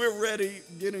 But we're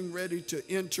getting ready to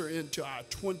enter into our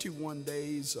 21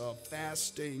 days of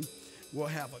fasting. We'll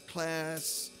have a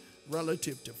class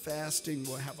relative to fasting.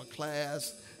 We'll have a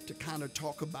class to kind of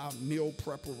talk about meal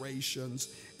preparations.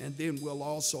 And then we'll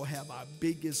also have our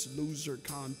Biggest Loser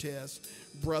contest.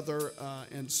 Brother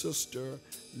and sister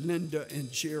Linda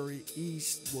and Jerry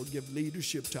East will give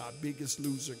leadership to our Biggest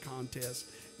Loser contest.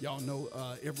 Y'all know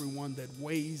everyone that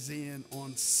weighs in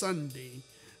on Sunday,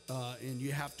 and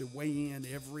you have to weigh in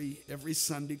every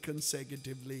Sunday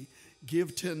consecutively,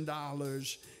 give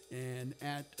 $10, and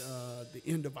at the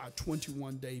end of our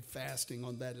 21-day fasting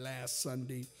on that last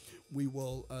Sunday, we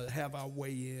will have our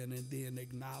weigh-in and then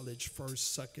acknowledge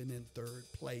first, second, and third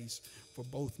place for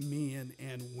both men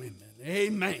and women.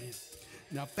 Amen.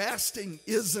 Now, fasting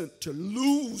isn't to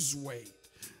lose weight.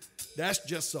 That's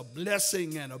just a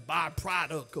blessing and a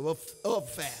byproduct of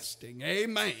fasting.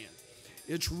 Amen.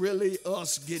 It's really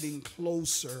us getting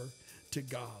closer to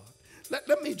God.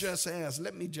 Let me just ask,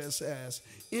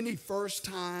 any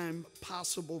first-time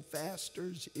possible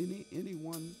fasters?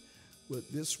 Anyone?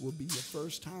 This will be your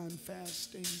first time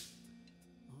fasting?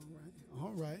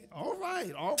 All right.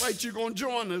 You're going to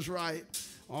join us, right?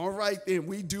 All right, then.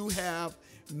 We do have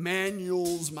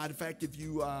manuals. Matter of fact, if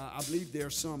you, I believe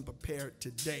there's some prepared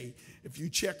today. If you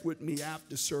check with me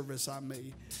after service, I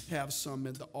may have some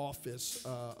in the office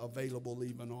available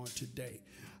even on today.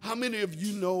 How many of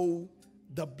you know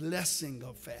the blessing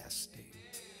of fasting?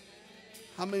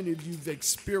 How many of you have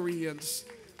experienced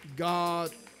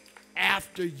God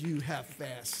after you have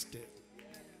fasted?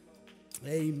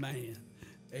 Amen.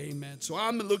 Amen. So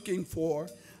I'm looking for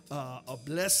a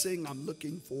blessing. I'm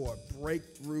looking for a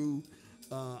breakthrough.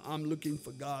 I'm looking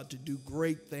for God to do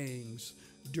great things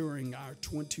during our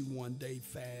 21-day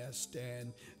fast.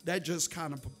 And that just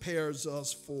kind of prepares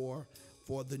us for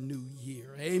the new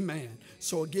year. Amen.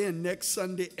 So again, next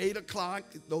Sunday, 8 o'clock,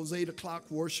 those 8 o'clock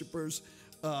worshipers,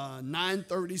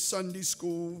 9:30 Sunday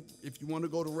school. If you want to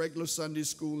go to regular Sunday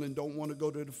school and don't want to go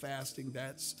to the fasting,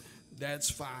 that's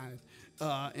fine.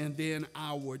 And then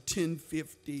our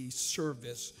 10:50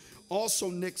 service. Also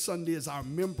next Sunday is our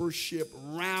membership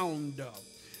roundup.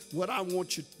 What I want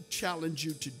to challenge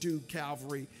you to do,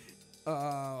 Calvary,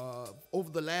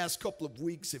 over the last couple of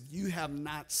weeks, if you have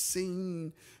not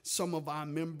seen some of our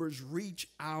members, reach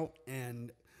out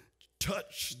and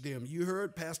touch them. You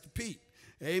heard Pastor Pete.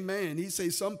 Amen. He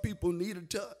says some people need a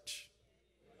touch.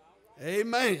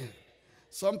 Amen.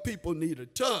 Some people need a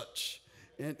touch.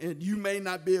 And you may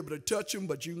not be able to touch them,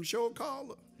 but you can sure call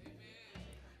them.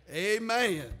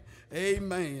 Amen.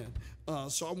 Amen.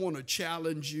 So I want to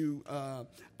challenge you.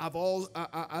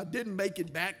 I didn't make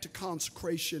it back to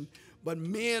consecration, but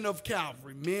men of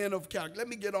Calvary. Let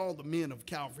me get all the men of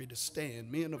Calvary to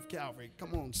stand. Men of Calvary,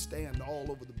 come on, stand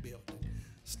all over the building.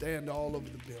 Stand all over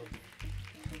the building.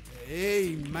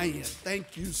 Amen.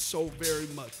 Thank you so very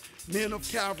much. Men of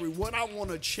Calvary, what I want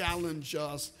to challenge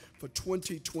us for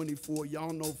 2024,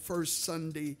 y'all know first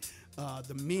Sunday,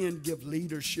 the men give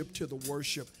leadership to the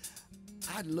worship.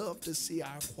 I'd love to see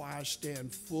our choir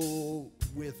stand full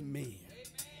with men.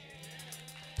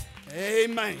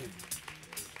 Amen.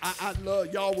 I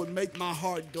love, y'all would make my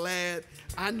heart glad.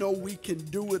 I know we can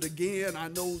do it again. I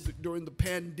know that during the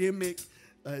pandemic,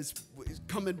 it's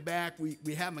coming back. We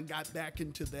haven't got back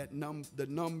into the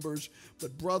numbers.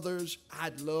 But brothers,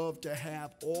 I'd love to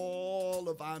have all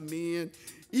of our men,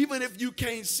 even if you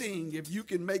can't sing, if you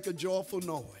can make a joyful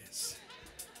noise.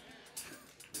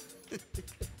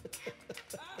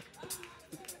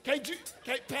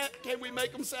 Can we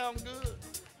make them sound good?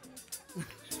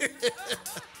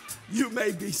 You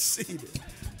may be seated.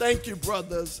 Thank you,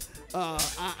 brothers.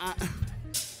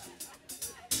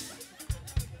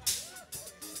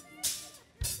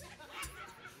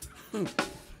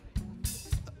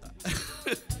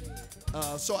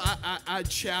 So I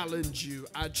challenge you.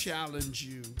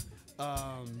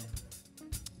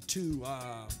 To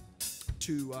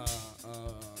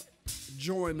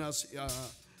join us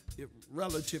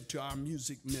relative to our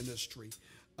music ministry.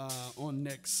 on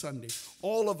next Sunday.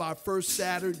 All of our first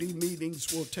Saturday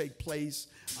meetings will take place.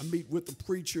 I meet with the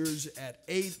preachers at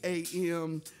 8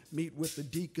 a.m., meet with the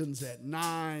deacons at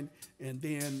 9, and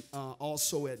then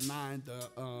also at 9, the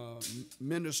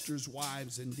ministers'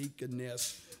 wives and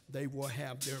deaconess, they will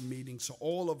have their meetings. So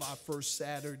all of our first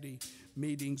Saturday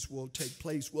meetings will take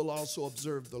place. We'll also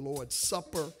observe the Lord's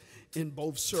Supper in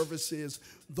both services.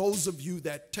 Those of you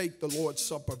that take the Lord's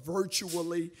Supper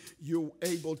virtually, you're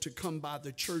able to come by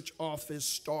the church office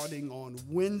starting on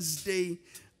Wednesday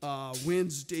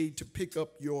to pick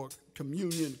up your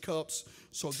communion cups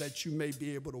so that you may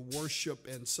be able to worship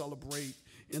and celebrate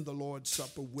in the Lord's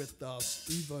Supper with us,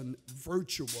 even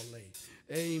virtually.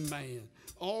 Amen.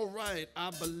 All right, I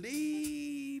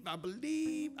believe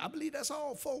that's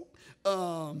all, folks.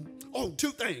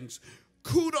 Two things.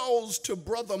 Kudos to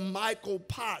Brother Michael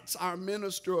Potts, our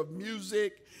minister of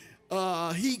music.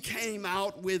 He came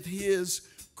out with his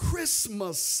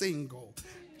Christmas single.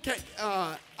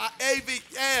 AV,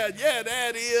 yeah,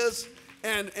 that is.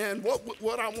 And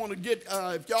what I want to get,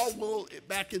 if y'all will,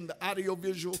 back in the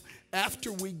audiovisual,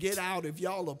 after we get out, if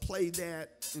y'all will play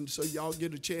that, and so y'all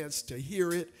get a chance to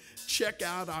hear it, check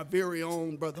out our very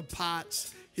own Brother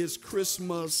Potts, his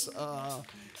Christmas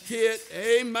hit.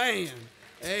 Amen.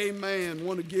 Amen.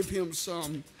 Want to give him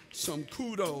some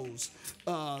kudos.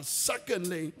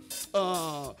 Secondly,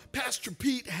 Pastor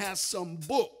Pete has some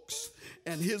books,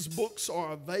 and his books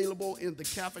are available in the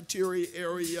cafeteria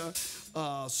area.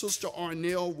 Sister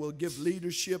Arnell will give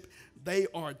leadership. They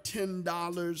are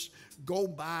 $10. Go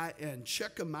by and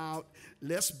check them out.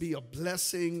 Let's be a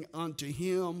blessing unto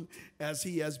him as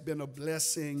he has been a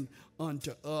blessing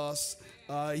unto us.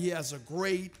 He has a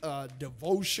great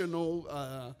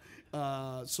devotional.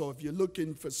 So if you're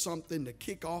looking for something to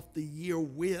kick off the year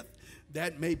with,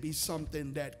 that may be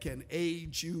something that can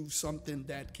aid you, something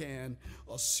that can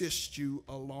assist you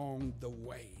along the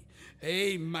way.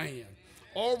 Amen.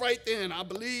 All right then, I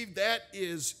believe that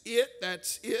is it.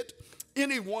 That's it.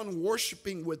 Anyone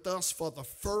worshiping with us for the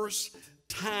first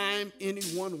time,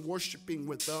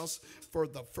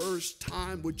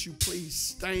 would you please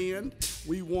stand?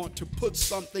 We want to put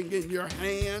something in your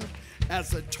hand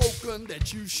as a token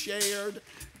that you shared.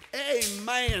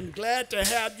 Amen. Glad to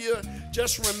have you.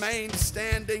 Just remain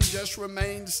standing.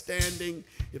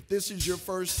 If this is your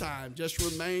first time, just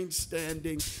remain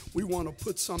standing. We want to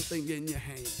put something in your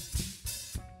hand.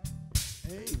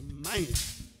 Amen.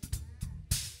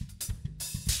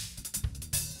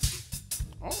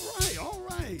 All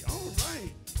right.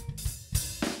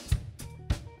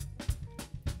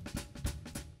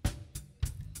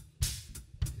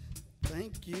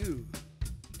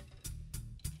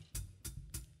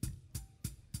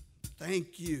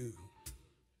 Thank you.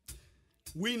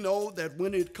 We know that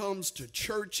when it comes to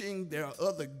churching, there are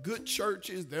other good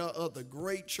churches, there are other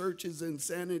great churches in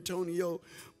San Antonio,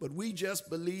 but we just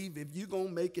believe if you're going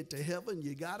to make it to heaven,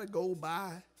 you got to go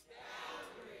by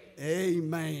Calvary.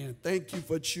 Amen. Thank you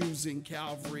for choosing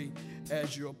Calvary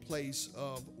as your place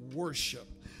of worship.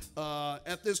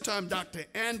 At this time, Dr.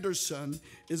 Anderson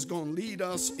is going to lead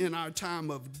us in our time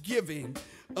of giving.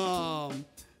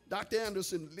 Dr.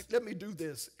 Anderson, let me do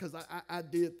this because I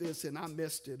did this and I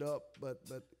messed it up. But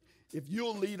if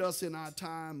you'll lead us in our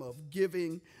time of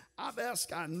giving, I've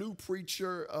asked our new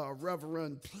preacher,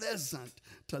 Reverend Pleasant,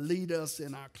 to lead us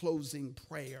in our closing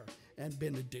prayer and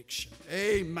benediction.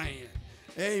 Amen.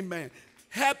 Amen.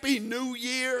 Happy New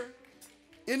Year.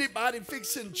 Anybody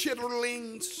fixing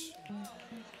chitterlings?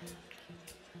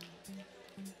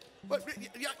 But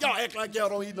y'all act like y'all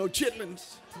don't eat no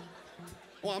chitlins.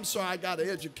 Oh, I'm sorry, I got an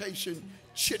education.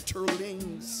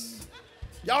 Chitterlings.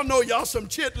 Y'all know y'all some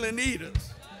chitlin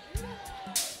eaters.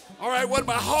 All right, what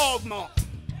about hog maw?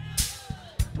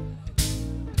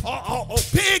 Oh,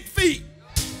 pig feet.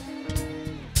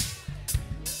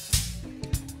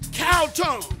 Cow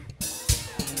tongue.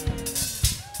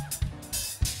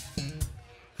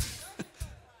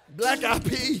 Black eyed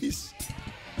peas.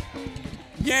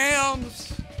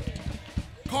 Yams.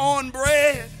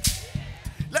 Cornbread.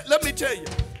 Let me tell you,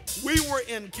 we were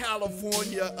in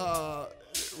California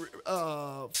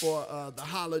for the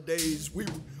holidays. We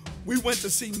went to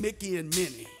see Mickey and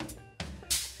Minnie,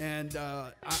 and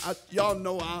y'all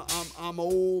know I'm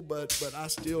old, but I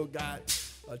still got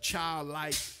a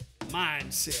childlike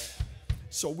mindset.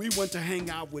 So we went to hang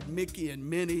out with Mickey and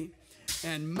Minnie,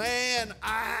 and man,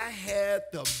 I had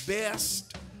the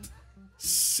best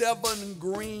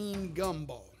 7-green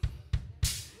gumbo.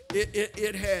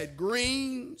 It had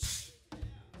greens,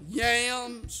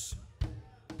 yams,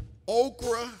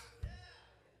 okra,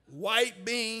 white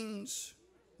beans,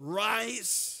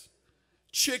 rice,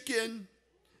 chicken,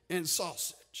 and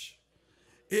sausage.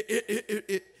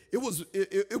 It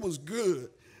was good.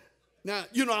 Now,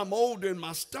 you know, I'm older and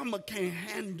my stomach can't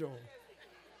handle.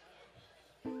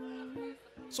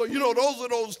 So, you know, those are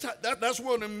those, that's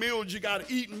one of the meals you got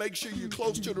to eat and make sure you're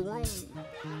close to the room.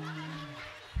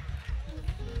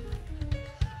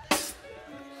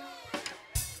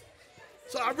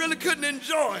 So I really couldn't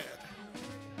enjoy it.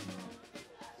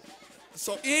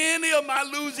 So any of my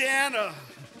Louisiana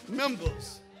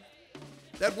members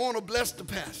that want to bless the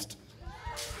pastor,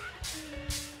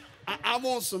 I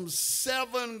want some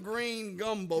 7 green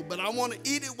gumbo, but I want to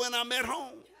eat it when I'm at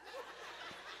home.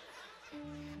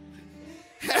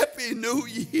 Happy New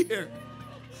Year.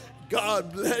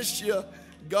 God bless you.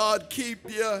 God keep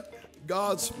you.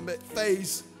 God's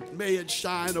face, may it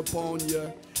shine upon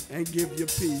you and give you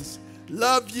peace.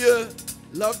 Love you.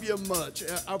 Love you much.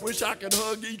 I wish I could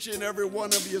hug each and every one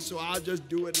of you, so I'll just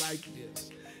do it like this.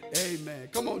 Amen.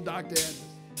 Come on, Dr. Anderson.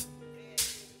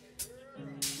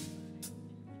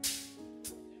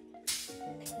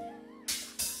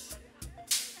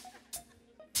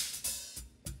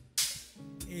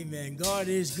 Amen. God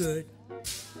is good.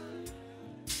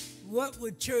 What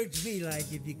would church be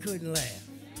like if you couldn't laugh?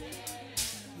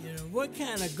 You know, what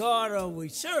kind of God are we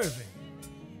serving?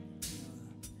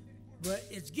 But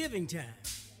it's giving time.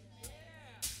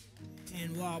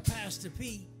 And while Pastor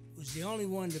Pete was the only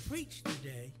one to preach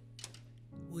today,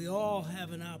 we all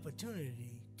have an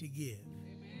opportunity to give.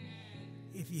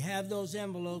 If you have those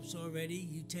envelopes already,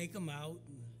 you take them out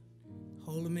and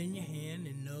hold them in your hand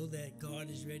and know that God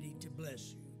is ready to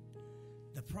bless you.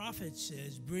 The prophet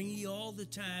says, bring ye all the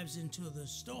tithes into the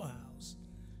storehouse,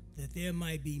 that there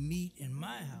might be meat in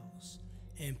my house,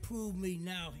 and prove me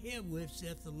now herewith,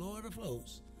 saith the Lord of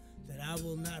hosts, that I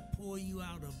will not pour you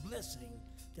out a blessing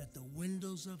that the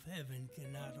windows of heaven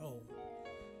cannot hold.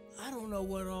 I don't know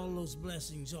what all those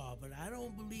blessings are, but I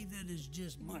don't believe that it's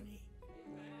just money.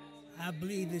 I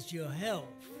believe it's your health.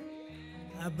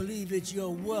 I believe it's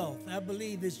your wealth. I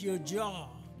believe it's your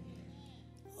job.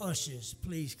 Ushers,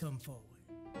 please come forward.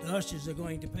 The ushers are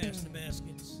going to pass the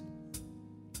baskets.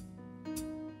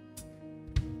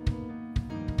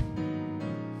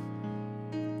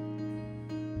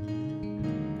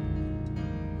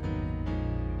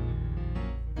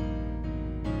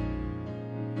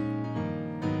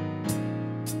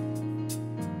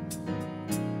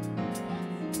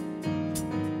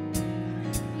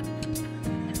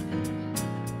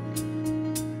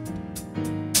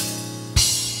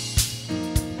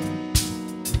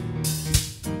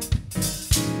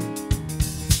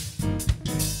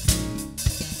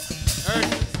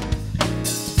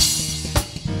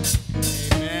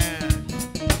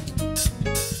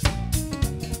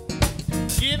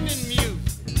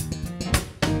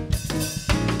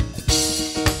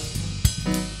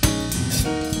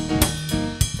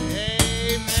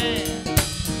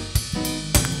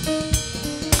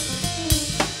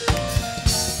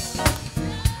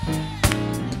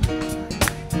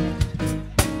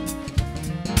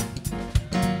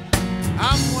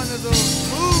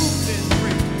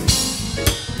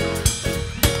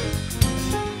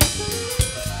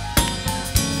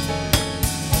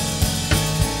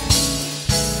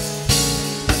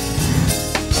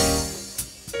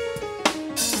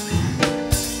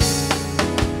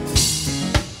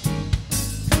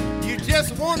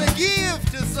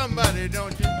 Somebody,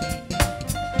 don't you?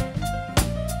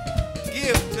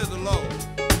 Give to the Lord.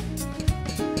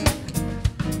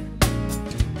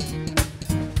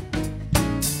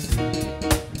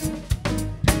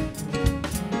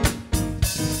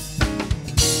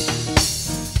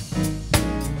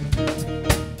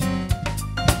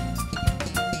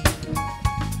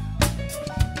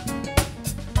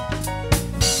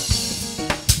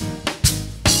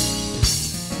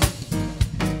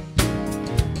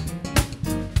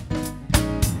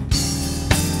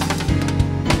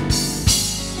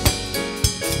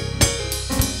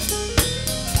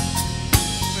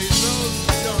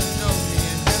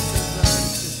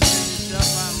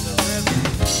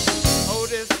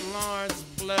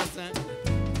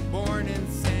 Born in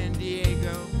San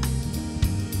Diego,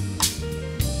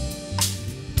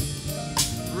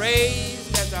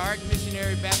 raised at the Ark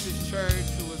Missionary Baptist Church,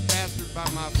 who was pastored by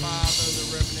my father, the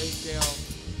Reverend H.L.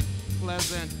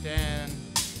 Pleasant, and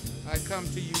I come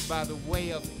to you by the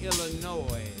way of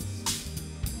Illinois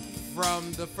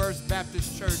from the First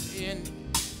Baptist Church in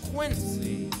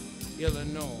Quincy,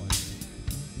 Illinois.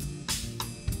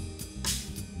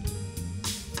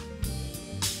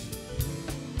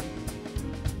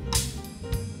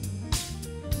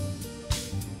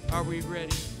 Are we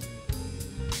ready?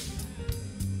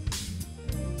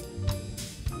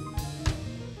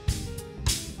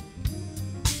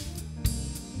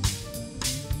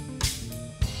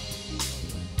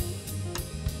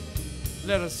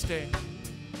 Let us stand.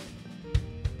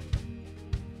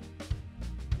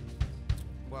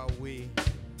 While we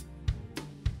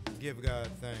give God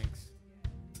thanks.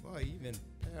 Boy, even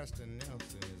Pastor Nelson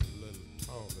is a little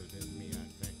taller than me,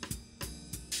 I think.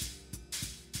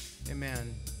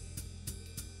 Amen.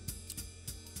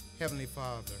 Heavenly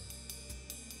Father,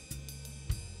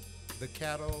 the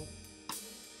cattle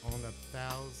on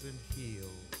 1,000 hills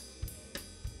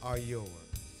are yours.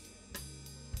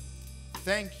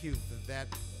 Thank you for that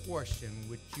portion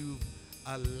which you've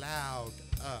allowed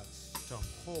us to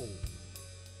hold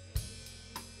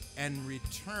and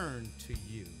return to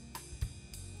you.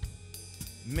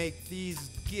 Make these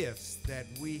gifts that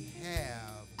we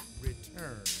have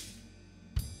returned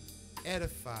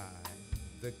edify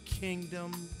the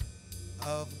kingdom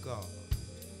of God.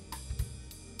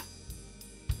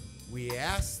 We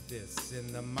ask this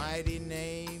in the mighty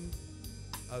name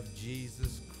of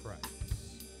Jesus Christ.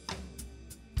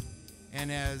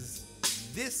 And as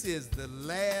this is the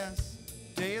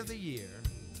last day of the year,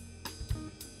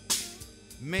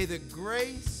 may the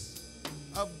grace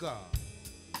of God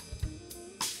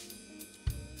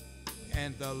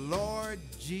and the Lord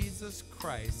Jesus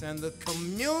Christ and the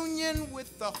communion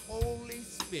with the Holy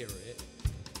Spirit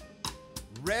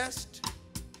rest,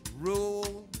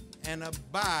 rule, and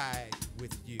abide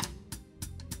with you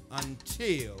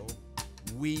until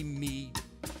we meet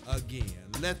again.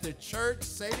 Let the church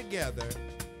say together,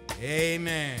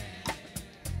 amen.